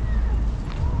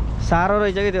 साह्रो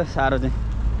रहेछ कि त्यो साह्रो चाहिँ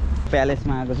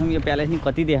प्यालेसमा आएको छौँ। यो प्यालेस नि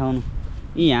कति देखाउनु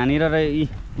यहाँनिर र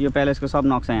यो प्यालेसको सब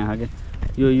नक्सा यहाँ के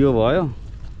यो भयो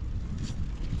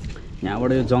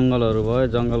यहाँबाट यो जङ्गलहरू भयो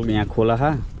जङ्गलको यहाँ खोला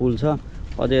पुल छ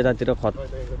अझै यतातिर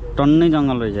टन्नै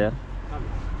जङ्गल रहेछ यार।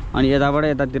 अनि यताबाट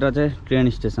यतातिर चाहिँ ट्रेन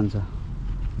स्टेसन छ।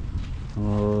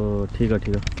 हो ठिक हो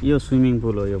ठिक हो। यो स्विमिङ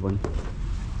पुल हो यो पनि।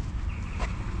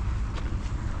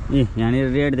 ए यहाँनिर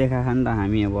रेड देखाएको नि त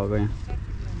हामी यहाँ भएको यहाँ।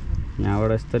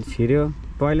 यहाँबाट यस्तो छिर्यो।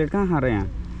 टोइलेट कहाँ र यहाँ?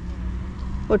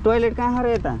 ओ टोइलेट कहाँ र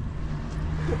यता?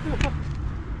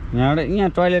 यहाँबाट यहाँ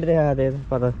टोइलेट देखाएको थियो यता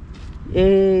कता?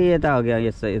 ए यता हो क्या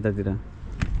यतातिर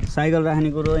साइकल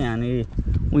राख्ने कुरो यहाँनिर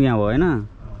यहाँ भयो होइन।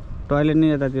 टोइलेट नि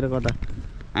यतातिर कता?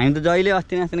 हामी त जहिले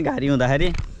अस्ति नै घारी हुँदाखेरि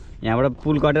यहाँबाट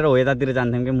पुल कटेर हो यतातिर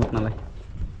जान्थ्यौँ कि मुत्नलाई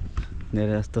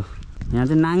धेरै जस्तो। यहाँ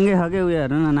चाहिँ नाङ्गे छ क्या उयो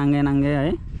हेर्नु न, नाङ्गे नाङ्गे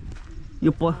है।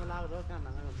 यो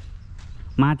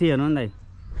माथि हेर्नु नि दाइ,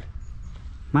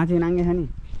 माथि नाङ्गे छ नि,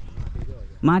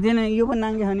 माथि नै यो पनि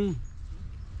नाङ्गे छ नि।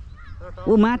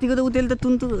 ऊ माथिको त उतेल त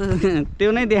तुन्तु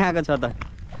त्यो नै देखाएको छ त।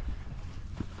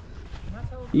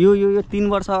 यो 3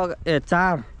 वर्ष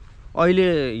 4 अहिले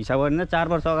हिसाब गरेर 4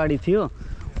 वर्ष अगाडि थियो।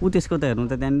 ऊ त्यसको त हेर्नु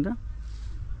त त्यहाँनिर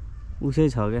उसै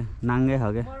छ क्या, नाङ्गे छ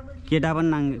क्या। केटा पनि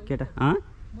नाङ्गे केटा।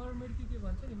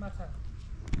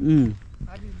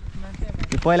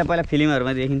 पहिला पहिला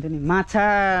फिल्महरूमा देखिन्थ्यो नि। माछा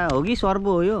हो कि सर्प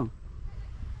हो यो?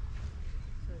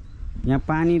 यहाँ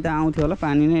पानी त आउँथ्यो होला,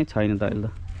 पानी नै छैन त अहिले त।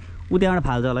 ऊ त्यहाँबाट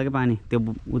फाल्छ होला कि पानी त्यो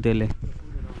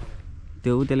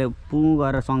उतेले पु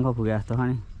गरेर शङ्ख फुके जस्तो छ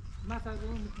नि।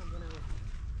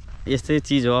 यस्तै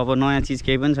चिज हो। अब नयाँ चिज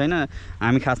केही पनि छैन।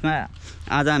 हामी खासमा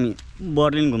आज हामी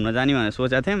बर्लिन घुम्न जाने भनेर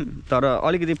सोचेको थियौँ, तर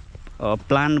अलिकति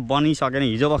प्लान बनिसकेन।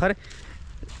 हिजो भर्खर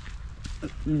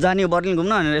जाने बर्लिन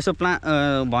घुम्न भनेर यसो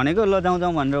भनेको ल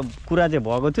जाउँ भनेर कुरा चाहिँ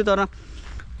भएको थियो, तर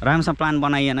राम्रोसँग प्लान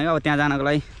बनाइएन क्या। अब त्यहाँ जानको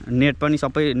लागि नेट पनि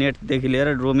सबै नेटदेखि लिएर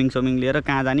रोमिङ सोमिङ लिएर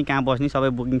कहाँ जाने कहाँ बस्ने सबै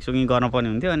बुकिङ सुकिङ गर्नुपर्ने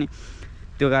हुन्थ्यो। अनि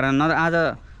त्यो कारण नत्र आज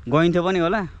गइन्थ्यो पनि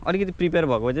होला। अलिकति प्रिपेयर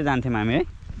भएको चाहिँ जान्थ्यौँ हामी है।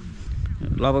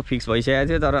 लगभग फिक्स भइसकेको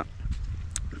थियो, तर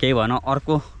केही भएन।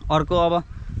 अर्को अब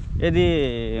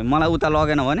यदि मलाई उता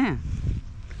लगेन भने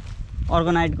अर्को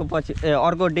नाइटको पछि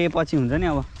अर्को डे पछि हुन्छ नि।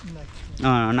 अब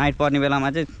नाइट पर्ने बेलामा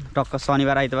चाहिँ टक्क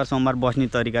शनिबार आइतबार सोमबार बस्ने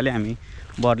तरिकाले हामी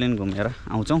बर्लिन घुमेर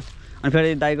आउँछौँ। अनि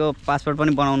फेरि दाइको पासपोर्ट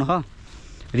पनि बनाउनु छ,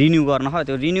 रिन्यू गर्न छ।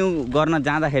 त्यो रिन्यू गर्न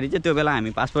जाँदाखेरि चाहिँ त्यो बेला हामी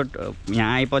पासपोर्ट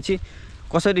यहाँ आएपछि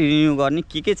कसरी रिन्यू गर्ने,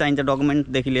 के चाहिन्छ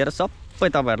डकुमेन्टदेखि लिएर सबै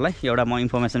तपाईँहरूलाई एउटा म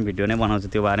इन्फर्मेसन भिडियो नै बनाउँछु।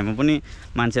 त्यो बारेमा पनि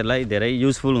मान्छेहरूलाई धेरै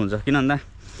युजफुल हुन्छ। किन भन्दा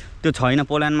त्यो छैन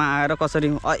पोल्यान्डमा आएर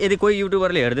कसरी, यदि कोही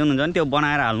युट्युबरले हेर्दै हुनुहुन्छ भने त्यो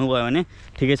बनाएर हाल्नुभयो भने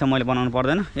ठिकै छ, मैले बनाउनु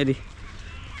पर्दैन। यदि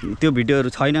त्यो भिडियोहरू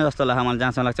छैन जस्तो लाग्छ मलाई,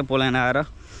 जहाँसम्म लाग्छ पोल्यान्ड आएर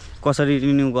कसरी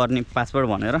रिन्यू गर्ने पासपोर्ट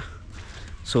भनेर।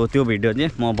 सो त्यो भिडियो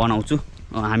चाहिँ म बनाउँछु।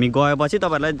 हामी गएपछि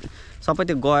तपाईँहरूलाई सबै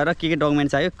त्यो गएर के डकुमेन्ट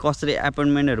चाहियो, कसरी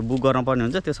एपोइन्टमेन्टहरू बुक गर्नुपर्ने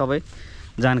हुन्छ, त्यो सबै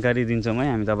जानकारी दिन्छौँ है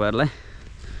हामी तपाईँहरूलाई।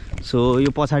 सो यो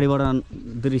पछाडिबाट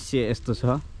दृश्य यस्तो छ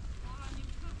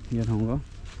यो ठाउँको।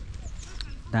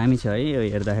 दामी छ है यो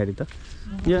हेर्दाखेरि त।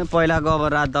 यो पहिलाको अब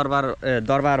राज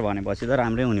दरबार भनेपछि त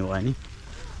राम्रै हुने भयो नि।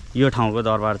 यो ठाउँको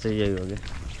दरबार चाहिँ यही हो क्या।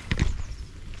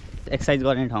 एक्सर्साइज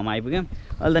गर्ने ठाउँमा आइपुग्यौँ।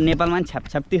 अहिले त नेपालमा पनि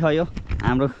छ्यापछ्याप्ती छ यो।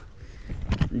 हाम्रो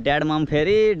ड्याड मम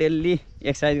फेरि डेली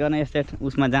एक्सर्साइज गर्न यस्तै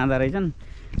उसमा जाँदो रहेछन्,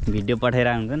 भिडियो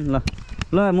पठाइरहेको हुन्छन्।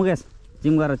 ल मुकेश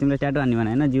जिम गरेर तिमीले ट्याटो हान्ने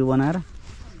भने होइन, जिउ बनाएर।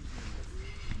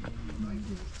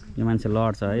 यो मान्छे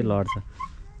लड्छ है, लड्छ।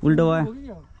 उल्टो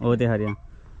भयो हो त्यहाँ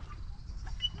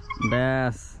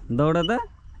ब्यास दौड त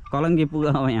कलङ्की पुग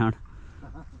अब यहाँबाट।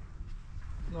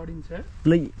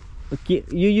 ल के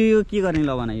यो के गर्ने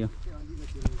ल भन, यो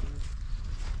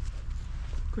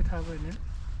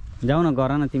जाऊ न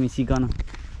गर न तिमी, सिक न।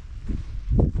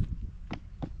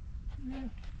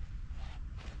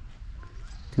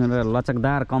 तिम्रो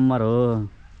लचकदार कम्मर हो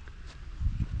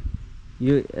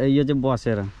यो चाहिँ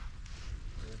बसेर।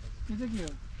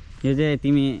 यो चाहिँ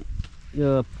तिमी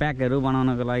यो प्याकहरू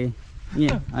बनाउनको लागि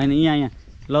यहाँ होइन, यहाँ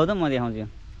लौ त म देखाउँछु।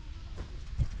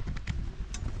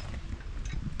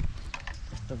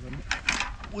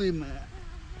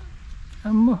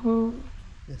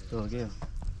 यस्तो हो क्या।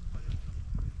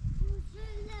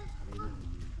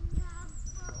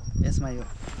 यसमा यो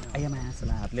आइएमा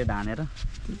आँसुलाई हातले धानेर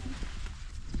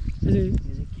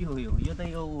के हो यो त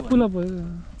यो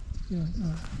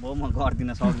म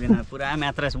गर्दिनँ सक्दिनँ। पुरा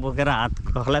म्याट्रेस बोकेर हात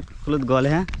खुलुत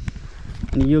गले।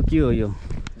 अनि यो के हो यो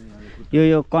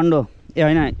कन्डो ए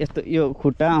होइन, यस्तो यो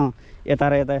खुट्टा यता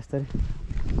र यता यस्तरी।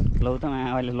 लौ त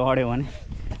अहिले लड्यो भने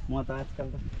म त आजकल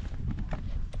त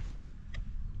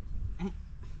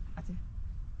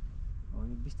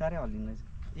बिस्तारै हल्लिँदैछ।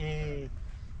 ए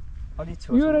अलि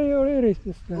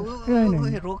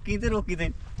रोकिँदै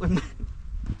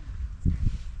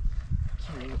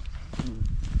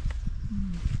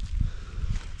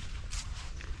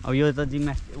अब यो त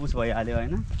जिम्नास्टिक उस भइहाल्यो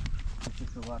होइन।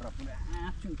 त्यसो गरेर पुरा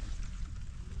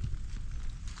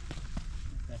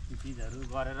चिजहरू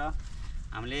गरेर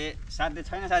हामीले साध्य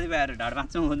छैन साथीभाइहरू ढाड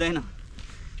बाँच्छौँ हुँदैन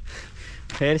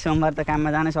फेरि सोमबार त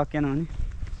काममा जानै सकिएन भने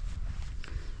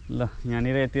ल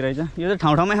यहाँनिर यति रहेछ यो त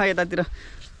ठाउँ ठाउँमै छ यतातिर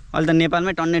अहिले त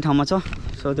नेपालमै टन्नै ठाउँमा छ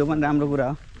सो त्यो पनि राम्रो कुरा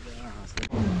हो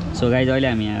सो गाइज अहिले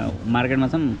हामी यहाँ मार्केटमा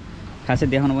छौँ खासै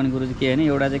देखाउनु पर्ने कुरो चाहिँ के होइन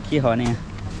एउटा चाहिँ के छ भने यहाँ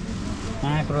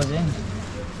काँक्रो चाहिँ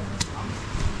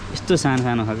यस्तो सानो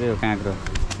सानो खालको यो काँक्रो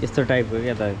यस्तो टाइपको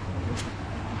क्या त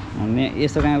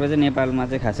यस्तो काँक्रो चाहिँ नेपालमा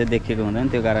चाहिँ खासै देखेको हुँदैन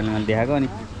त्यो कारणले मैले देखाएको अनि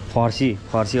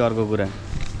फर्सी अर्को कुरा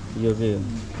यो के हो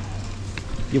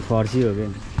यो फर्सी हो कि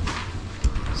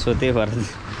सो त्यही भएर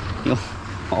यो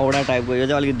औडा टाइपको यो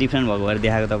चाहिँ अलिकति डिफ्रेन्ट भएको भएर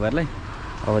देखाएको तपाईँहरूलाई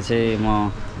अब चाहिँ म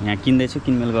यहाँ किन्दैछु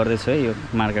किनमेल गर्दैछु है यो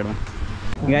मार्केटमा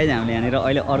गाइज हामीले यहाँनिर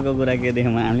अहिले अर्को कुरा के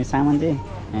देख्यौँ हामीले सामान चाहिँ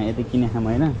यहाँ यति किनेछौँ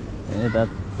होइन यता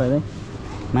पहिल्यै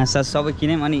माछा सबै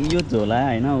किन्यौँ अनि यो झोला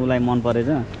होइन उसलाई मन परेछ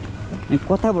अनि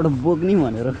कताबाट बोक्ने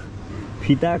भनेर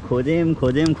फिता खोज्यौँ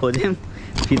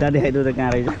फिता देखाइदियो त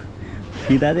कहाँ रहेछ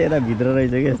फिता चाहिँ यता भित्र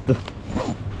रहेछ क्या यस्तो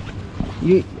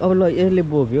यो अब ल यसले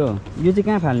बोक्यो यो चाहिँ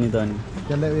कहाँ फाल्ने त अनि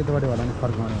त्यसलाई यताबाट होला नि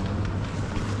फर्काउने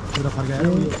पुरा फर्काएर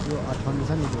यो अठाउनु छ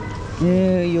नि ए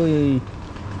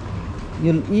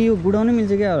यो गुडाउनै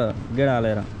मिल्छ क्या गेडा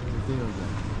हालेर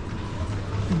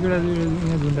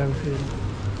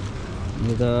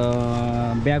यो त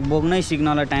ब्याग बोक्नै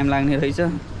सिक्नलाई टाइम लाग्ने रहेछ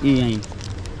यहीँ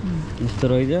यस्तो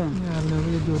रहेछ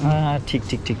ठिक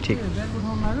कस्तो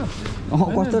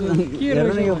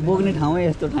हेर्नु न यो बोक्ने ठाउँै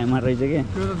यस्तो ठाउँमा रहेछ क्या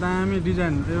त्यो त दामी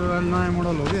डिजाइन त्यो नयाँ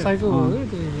मोडल हो कि साइकल हो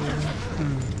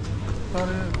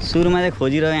सुरुमा चाहिँ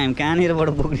खोजिरह्यो हामी कहाँनिरबाट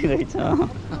बोक्ने रहेछ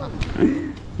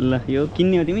ल यो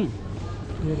किन्ने हो तिमी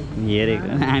हेरेको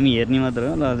हामी हेर्ने मात्र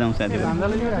हो ल जाउँ साथी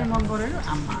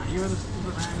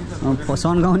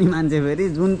सन्काउने मान्छे फेरि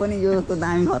जुन पनि यो जस्तो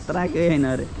दामी खतरा केही होइन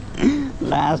अरे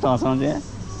लास्ट हँसाउँछ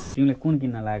तिमीले कुन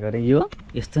किन्न लाग्यो अरे यो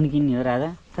यस्तो नि किन्ने हो राजा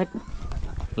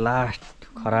लास्ट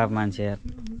खराब मान्छे यार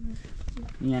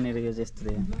यहाँनिर यो चाहिँ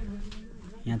यस्तो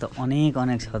यहाँ त अनेक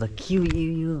छ त के हो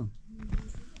यो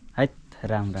है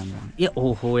राम ए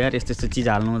ओहो यार यस्तो चिज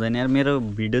हाल्नु हुँदैन यार मेरो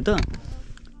भिडियो त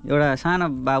एउटा सानो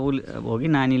बाबु हो कि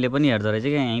नानीले पनि हेर्दो रहेछ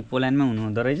क्या यहीँ पोल्यान्डमै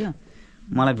हुनुहुँदो रहेछ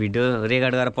मलाई भिडियो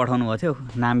रेकर्ड गरेर पठाउनु भएको थियो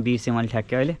नाम बिर्सेँ मैले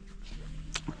ठ्याक्कै अहिले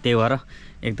त्यही भएर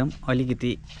एकदम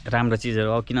अलिकति राम्रो चिजहरू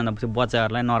अब किन भन्दा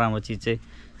बच्चाहरूलाई नराम्रो चिज चाहिँ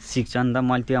सिक्छ नि त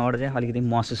मैले त्यहाँबाट चाहिँ अलिकति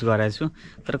महसुस गरेको छु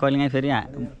तर कहिलेकाहीँ फेरि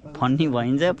फन्नी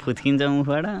भइन्छ फुत्किन्छ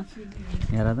मुखबाट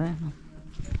हेर त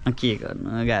के गर्नु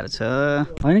गाह्रो छ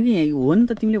होइन कि हो नि त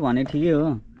तिमीले भने ठिकै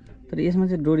हो तर यसमा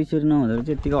चाहिँ डोरी चोरी नहुँदो रहेछ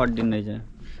यत्तिकै अड्डिने रहेछ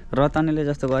रतनीले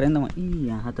जस्तो गरेँ नि त म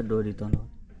यहाँ त डोरी तल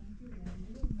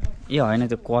ए होइन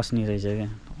त्यो कस्ने रहेछ क्या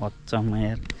अचम्म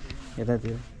यार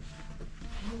यतातिर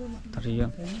तर यो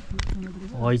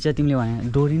हैछ तिमीले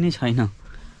भने डोरी नै छैन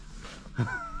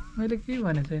मैले के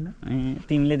भने छैन ए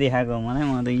तिमीले देखाएको मलाई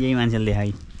म त यही मान्छेले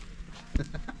देखाइ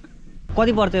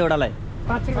कति पर्छ एउटालाई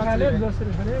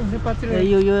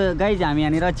यो गाइज हामी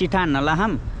यहाँनिर चिठा हान्न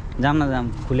लाहाम जाम न जाम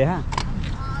खुले हा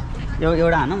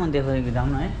एउटा हान म देखाएको जाउँ न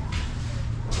है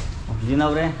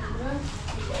जिनाउरे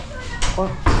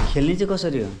खेल्ने चाहिँ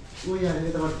कसरी हो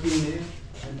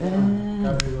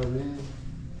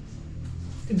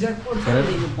यो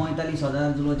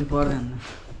 45,000 जुलती पर्दैन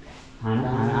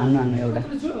हान्नु एउटा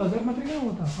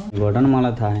घटन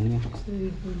मलाई थाहा छैन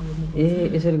ए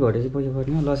यसरी घटेपछि पैसा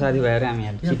पर्ने ल साथीभाइहरू हामी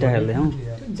यहाँ चिट्टा खेल्दैछौँ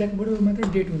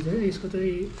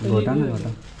घटन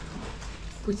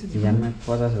झ्यानमा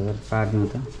 50,000 पार्नु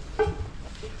त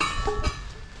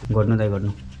घट्नु त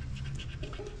घट्नु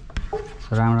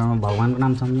राम्रो भगवान्को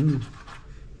नाम सम्झिनु न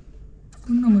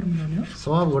कुन नम्बर मिलाउने हो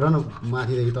सब घोडा न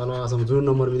माथिदेखि तलसम्म जुन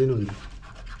नम्बर मिलिनु हुन्छ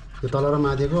त्यो तल र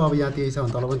माथिको अब यहाँ त्यही छ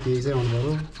भने तल पनि त्यही छ आउनु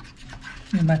पर्यो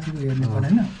माथिको हेर्नु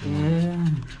पर्दैन ए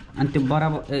अनि त्यो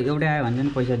बराबर एउटै आयो भने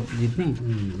चाहिँ पैसा जित्ने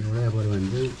एउटै पऱ्यो भने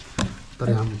चाहिँ तर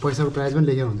हाम्रो पैसाको प्राइस पनि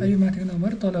लेखेको हुन्छ यो माथिको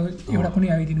नम्बर तल एउटा पनि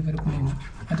आइदिनु पऱ्यो कुनैमा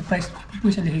अन्त प्राइस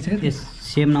पैसा लेखेको छ क्या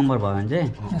सेम नम्बर भयो भने चाहिँ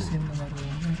सेम नम्बर भयो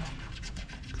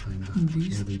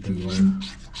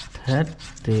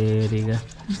तेरिका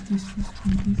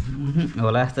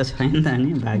होला जस्तो छैन त नि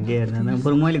भाग्य हेर्दा त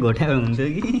बरु मैले घोटाएको हुन्थ्यो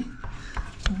कि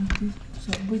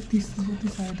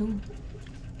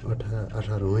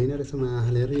 18 होइन रहेछ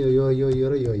माले र यो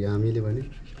र यो यहाँ मिल्यो भने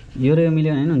यो र यो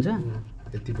मिल्यो भने हुन्छ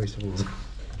यति पैसा पाउँछ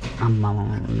आम्मा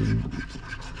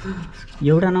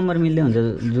एउटा नम्बर मिल्दै हुन्छ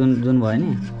जुन भयो नि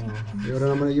एउटा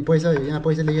नम्बर यो पैसा यहाँ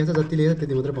पैसा लेखेको छ जति लेखेको छ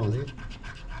त्यति मात्रै पाउँछ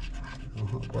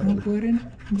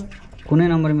कुनै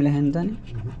नम्बर मिलेको छैन त नि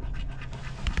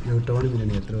एउटा पनि मिलेन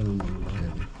यत्रो नम्बर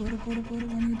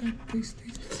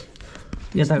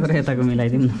यताको र यताको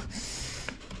मिलाइदिउँ न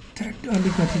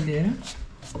अलिकति लिएर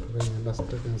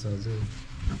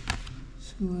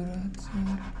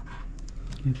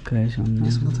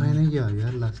यसमा छैन क्या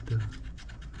यार लास्ट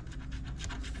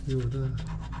यो त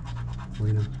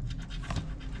होइन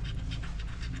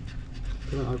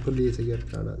तर अर्को लिएछ यार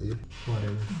काडा यो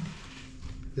परेन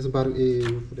यसो बार ए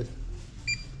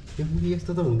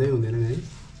यस्तो त हुँदैन है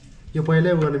यो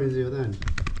पहिल्यै गर्ने मिल्छ यो त अनि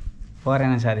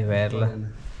परेन साथीभाइहरूलाई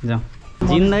जाउँ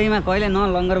जिन्दगीमा कहिले न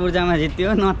लङ्गर बुर्जामा जित्यो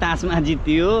न तासमा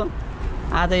जित्यो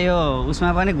आज यो उसमा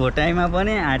पनि घोटाइमा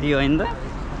पनि हारियो होइन त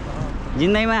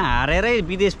जिन्दगीमा हारेरै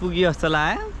विदेश पुग्यो जस्तो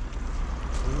लाग्यो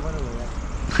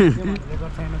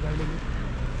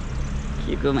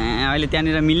के को अहिले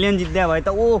त्यहाँनिर मिलियन जित्दा भयो त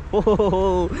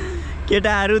ओहो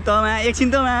केटाहरू तमा एकछिन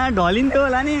त ढलिन्थ्यो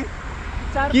होला नि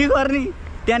के गर्ने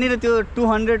त्यहाँनिर त्यो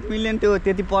 200 मिलियन त्यो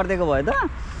त्यति पर्देको भयो त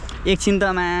एकछिन त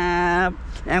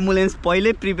एम्बुलेन्स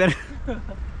पहिल्यै प्रिपेयर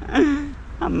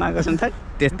आम्माको सुन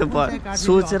त्यस्तो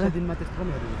सोचेर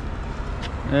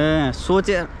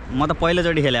सोचे म त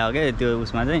पहिलोचोटि खेले हो क्या त्यो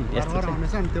उसमा चाहिँ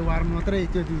त्यो वार मात्रै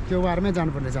त्यो वारमै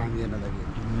जानुपर्ने छ हामी हेर्न लागि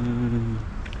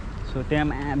सो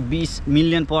त्यहाँ 20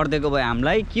 मिलियन पर्देको भए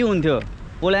हामीलाई के हुन्थ्यो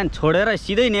पोल्यान्ड छोडेर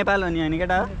सिधै नेपाल अनि होइन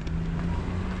केटा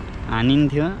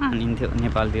हानिन्थ्यो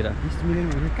नेपालतिर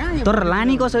तर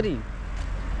लाने कसरी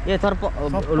ए तर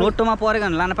लोटोमा परेको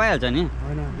भने लान पाइहाल्छ नि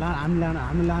होइन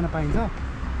हामी लान पाइन्छ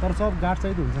तर सब गार्ड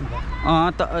चाहिँ हुन्छ नि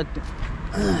त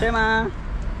त्यहीमा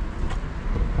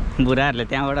बुढाहरूले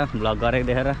त्यहाँबाट भ्लग गरेको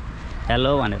देखेर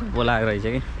हेलो भनेर बोलाएको रहेछ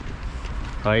कि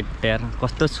राइट यार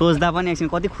कस्तो सोच्दा पनि एकछिन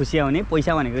कति खुसी आउने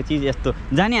पैसा भनेको चिज यस्तो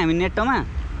जाने हामी नेटमा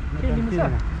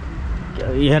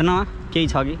हेर्नमा केही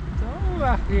छ कि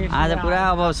आज पुरा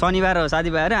अब शनिबार हो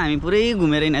साथीभाइहरू हामी पुरै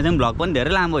घुमेर हिँडेको भ्लग पनि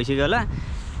धेरै लामो भइसक्यो होला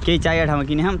केही चाहिएको ठाउँमा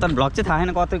किने खाऊँ तर भ्लग चाहिँ थाहा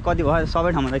छैन कति भयो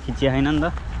सबै ठाउँमा त खिचिया छैन नि त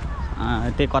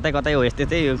त्यही कतै हो यस्तै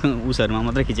उसहरूमा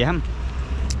मात्रै खिचिया खाऊँ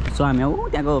सो हामी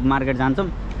त्यहाँको मार्केट जान्छौँ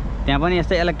त्यहाँ पनि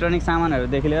यस्तै इलेक्ट्रोनिक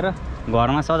सामानहरूदेखि लिएर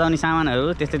घरमा सजाउने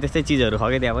सामानहरू त्यस्तै चिजहरू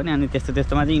खगे त्यहाँ पनि अनि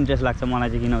त्यस्तोमा चाहिँ इन्ट्रेस्ट लाग्छ मलाई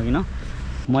चाहिँ किन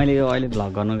मैले यो अहिले भ्लग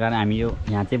गर्नु कारण हामी यो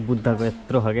यहाँ चाहिँ बुद्धको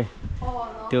यत्रो खगे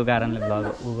त्यो कारणले भ्लग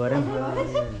गऱ्यौँ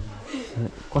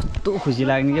कस्तो खुसी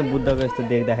लाग्ने क्या बुद्धको यस्तो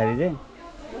देख्दाखेरि चाहिँ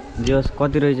जो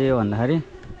कति रहेछ यो भन्दाखेरि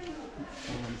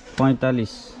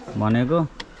 45 भनेको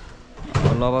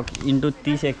लगभग इन्टु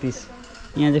 30-31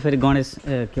 यहाँ चाहिँ फेरि गणेश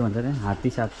के भन्छ अरे हात्ती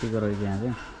सात्तीको रहेछ यहाँ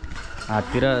चाहिँ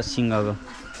हात्ती र सिंहको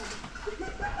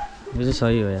यो चाहिँ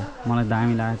सही हो यार मलाई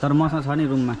दामी लाग्यो तर मसँग छ नि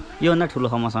रुममा योभन्दा ठुलो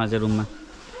छ मसँग चाहिँ रुममा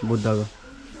बुद्धको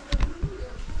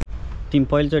तिमी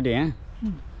पहिलोचोटि यहाँ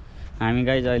हामी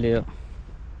गाइज अहिले यो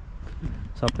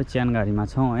सबै च्यानघारीमा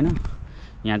छौँ होइन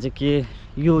यहाँ चाहिँ के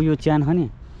यो च्यान हो नि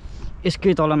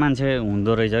यसकै तल मान्छे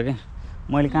हुँदो रहेछ क्या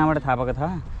मैले कहाँबाट थाहा पाएको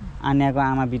थाहा आन्याको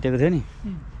आमा बितेको थियो नि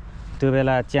त्यो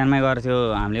बेला च्यानमै गएर थियो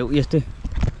हामीले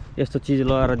यस्तो चिज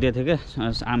लगाएर दिएको थियो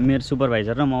क्या मेरो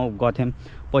सुपरभाइजर र म गर्थ्यौँ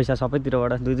पैसा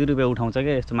सबैतिरबाट 2-2 रुपियाँ उठाउँछ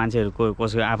क्या यस्तो मान्छेहरूको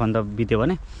कसैको आफन्त बित्यो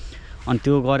भने अनि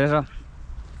त्यो गरेर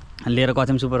लिएर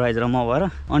गर्थ्यौँ सुपरभाइजर म भएर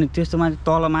अनि त्यस्तोमा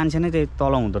तल मान्छे नै त्यही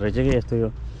तल हुँदो रहेछ कि यस्तो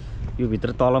यो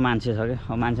भित्र तल मान्छे छ क्या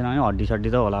अब मान्छे नभए हड्डी सड्डी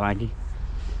त होला बाँकी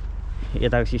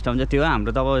यताको सिस्टम चाहिँ त्यो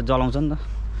हाम्रो त अब जलाउँछ नि त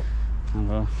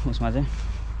हाम्रो उसमा चाहिँ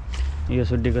यो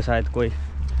सुड्डीको सायद कोही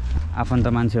आफन्त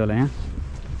मान्छे होला यहाँ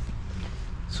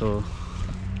सो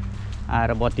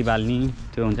आएर बत्ती बाल्ने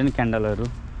त्यो हुन्छ नि क्यान्डलहरू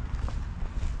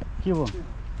के भयो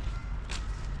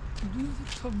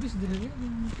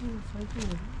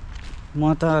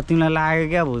म त तिमीलाई लाग्यो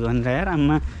क्या भुज भनेर यार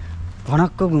आम्मा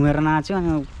भनक्क घुमेर नाच्यो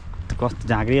अनि कस्तो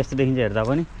झाँक्री जस्तो देखिन्छ हेर्दा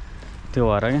पनि त्यो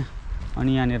भएर क्या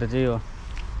अनि यहाँनिर चाहिँ यो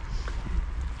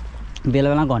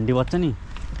बेला घन्टी बज्छ नि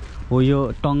हो यो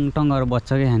टङ टङहरू बज्छ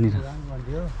क्या यहाँनिर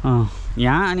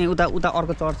यहाँ अनि उता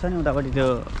अर्को चर्च छ नि उतापट्टि त्यो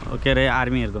के अरे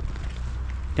आर्मीहरूको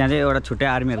त्यहाँ चाहिँ एउटा छुट्टै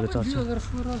आर्मीहरूको चर्च छ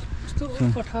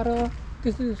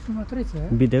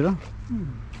बितेको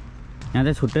यहाँ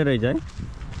चाहिँ छुट्टै रहेछ है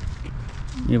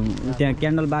यो त्यहाँ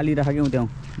क्यान्डल बालिराख्यो त्यहाँ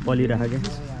बलिराख्यो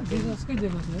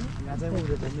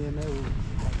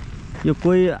यो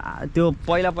कोही त्यो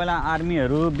पहिला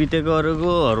आर्मीहरू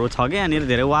बितेकोहरू छ क्या यहाँनिर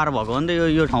धेरै वार भएको हो नि त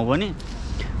यो ठाउँ पनि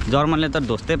जर्मनले त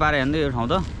ध्वस्तै पारे नि त यो ठाउँ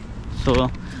त सो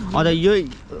अझ यो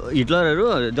हिटलरहरू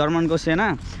जर्मनको सेना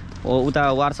उता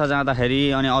वार्सा जाँदाखेरि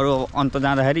अनि अरू अन्त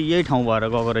जाँदाखेरि यही ठाउँ भएर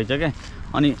गएको रहेछ क्या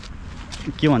अनि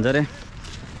के भन्छ अरे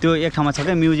त्यो एक ठाउँमा छ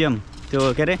क्या म्युजियम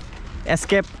त्यो के अरे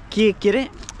एस्केप के अरे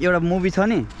एउटा मुभी छ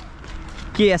नि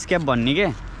के एस्केप भन्ने के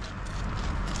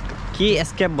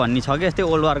एस्केप भन्ने छ क्या यस्तै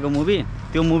ओल्ड वारको मुभी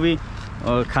त्यो मुभी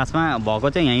खासमा भएको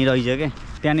चाहिँ यहीँ रहेछ क्या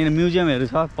त्यहाँनिर म्युजियमहरू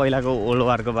छ पहिलाको ओल्ड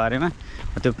वारको बारेमा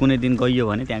त्यो कुनै दिन गइयो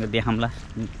भने त्यहाँको देखाउँला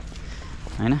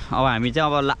हैन अब हामी चाहिँ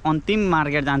अब अन्तिम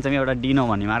मार्केट जान्छौँ एउटा डिनो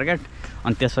भन्ने मार्केट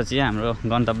अनि त्यसपछि चाहिँ हाम्रो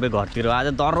गन्तव्य घरतिर आज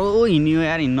डह्रो हिँड्यो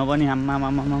यार हिँड्नु पनि आम्मा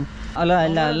ल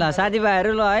ल ल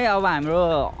साथीभाइहरू ल है अब हाम्रो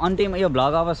अन्तिम यो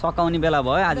भ्लग अब सकाउने बेला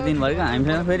भयो आज दिनभरिको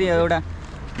हामीसँग फेरि एउटा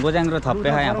गोजाङ्ग्रो थप्पे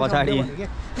यहाँ पछाडि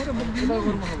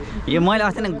यो मैले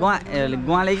अस्ति नै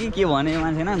गुवाले के भने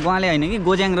मान्छे होइन गुवाले होइन कि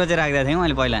गोजाङ्ग्रो चाहिँ राख्दा थिएँ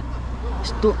मैले पहिला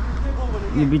यस्तो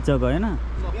यो बिचको होइन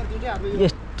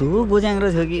यस्तो गोजाङ्ग्रो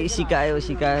थियो कि सिकायो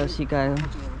सिकायो सिकायो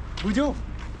बुझ्यौ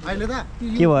अहिले त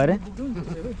के भयो अरे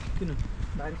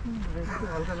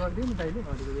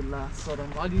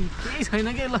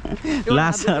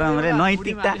लाज शरम रे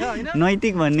नैतिकता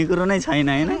नैतिक भन्ने कुरो नै छैन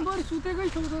होइन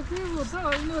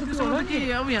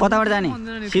कताबाट जाने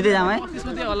सिधै जाम है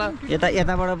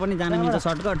यताबाट पनि जान मिल्छ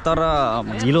सर्टकट तर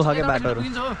हिलो छ क्या बाटोहरू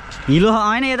हिलो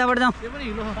होइन यताबाट जाउँ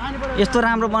यस्तो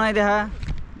राम्रो बनाइदिए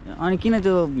अनि किन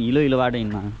त्यो हिलो हिलो बाटो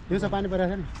हिँड्नु पानी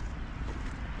परिरहेको छ नि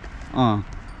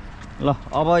ल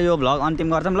अब यो भ्लग अन्तिम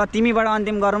गर्छौँ ल तिमीबाट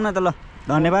अन्तिम गरौँ न त ल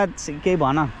धन्यवाद केही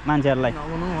भन मान्छेहरूलाई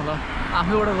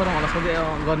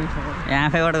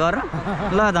आफैबाट गर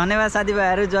ल धन्यवाद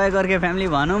साथीभाइहरू जय गोर्खे फ्यामिली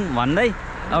भनौँ भन्दै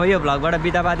अब यो भ्लगबाट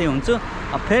बितापाती हुन्छु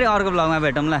अब फेरि अर्को भ्लगमा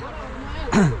भेटौँ ल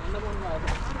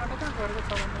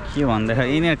के भन्दैछ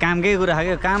यिनीहरू कामकै कुरा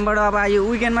क्या कामबाट अब यो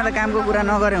विकेन्डमा त कामको कुरा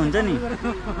नगरे हुन्छ नि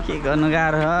के गर्नु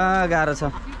गाह्रो छ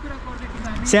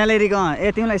स्यालेरी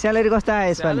तिमीलाई स्यालेरी कस्तो आयो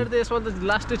यसपालि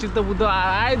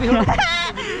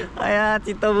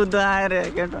चित्तबुद्ध आएर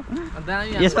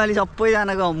यसपालि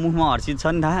सबैजनाको मुखमा हर्षित छ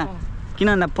नि थाहा किन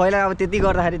भन्दा पहिला अब त्यति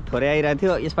गर्दाखेरि थोरै आइरहेको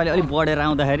थियो यसपालि अलिक बढेर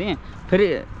आउँदाखेरि फेरि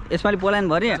यसपालि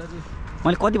पोल्यान्डभरि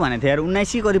मैले कति भनेको थिएँ यार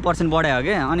 19% बढायो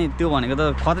क्या अनि त्यो भनेको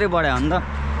त खत्रै बढायो हो नि त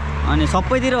अनि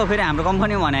सबैतिर हो फेरि हाम्रो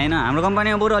कम्पनीमा भने होइन हाम्रो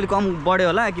कम्पनीमा बरु अलिक कम बढ्यो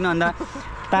होला किन भन्दा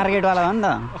टार्गेटवाला हो नि त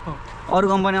अरू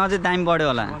कम्पनीमा अझै दामी बढ्यो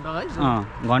होला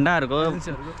घन्टाहरूको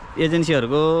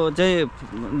एजेन्सीहरूको चाहिँ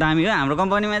दामी हो हाम्रो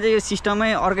कम्पनीमा चाहिँ यो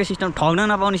सिस्टमै अर्कै सिस्टम ठग्न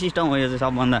नपाउने सिस्टम हो यो चाहिँ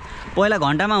सबभन्दा पहिला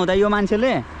घन्टामा हुँदा यो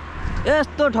मान्छेले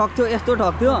यस्तो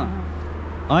ठग्थ्यो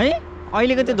है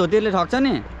अहिलेको त्यो धोतीहरूले ठग्छ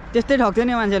नि त्यस्तै ठग्थ्यो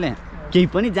नि मान्छेले केही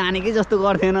पनि जानेकै जस्तो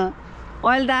गर्थेन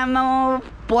अहिले त आमा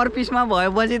पर पिसमा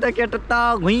भएपछि त केटो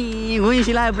त घुइँ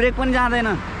सिलायो ब्रेक पनि जाँदैन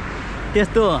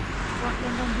त्यस्तो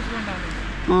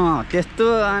त्यस्तो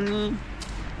अनि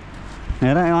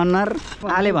हेर अनुहार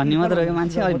आले भन्ने मात्र हो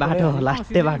मान्छे अलिक बाटो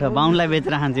लास्टै बाटो बाहुनलाई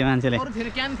बेचेर खान्छ मान्छेले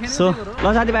सो ल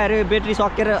साथीभाइहरू ब्याट्री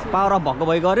सकेर पावर अफ भएको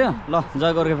भइ गऱ्यो ल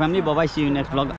जय गोर्खे family by C you next vlog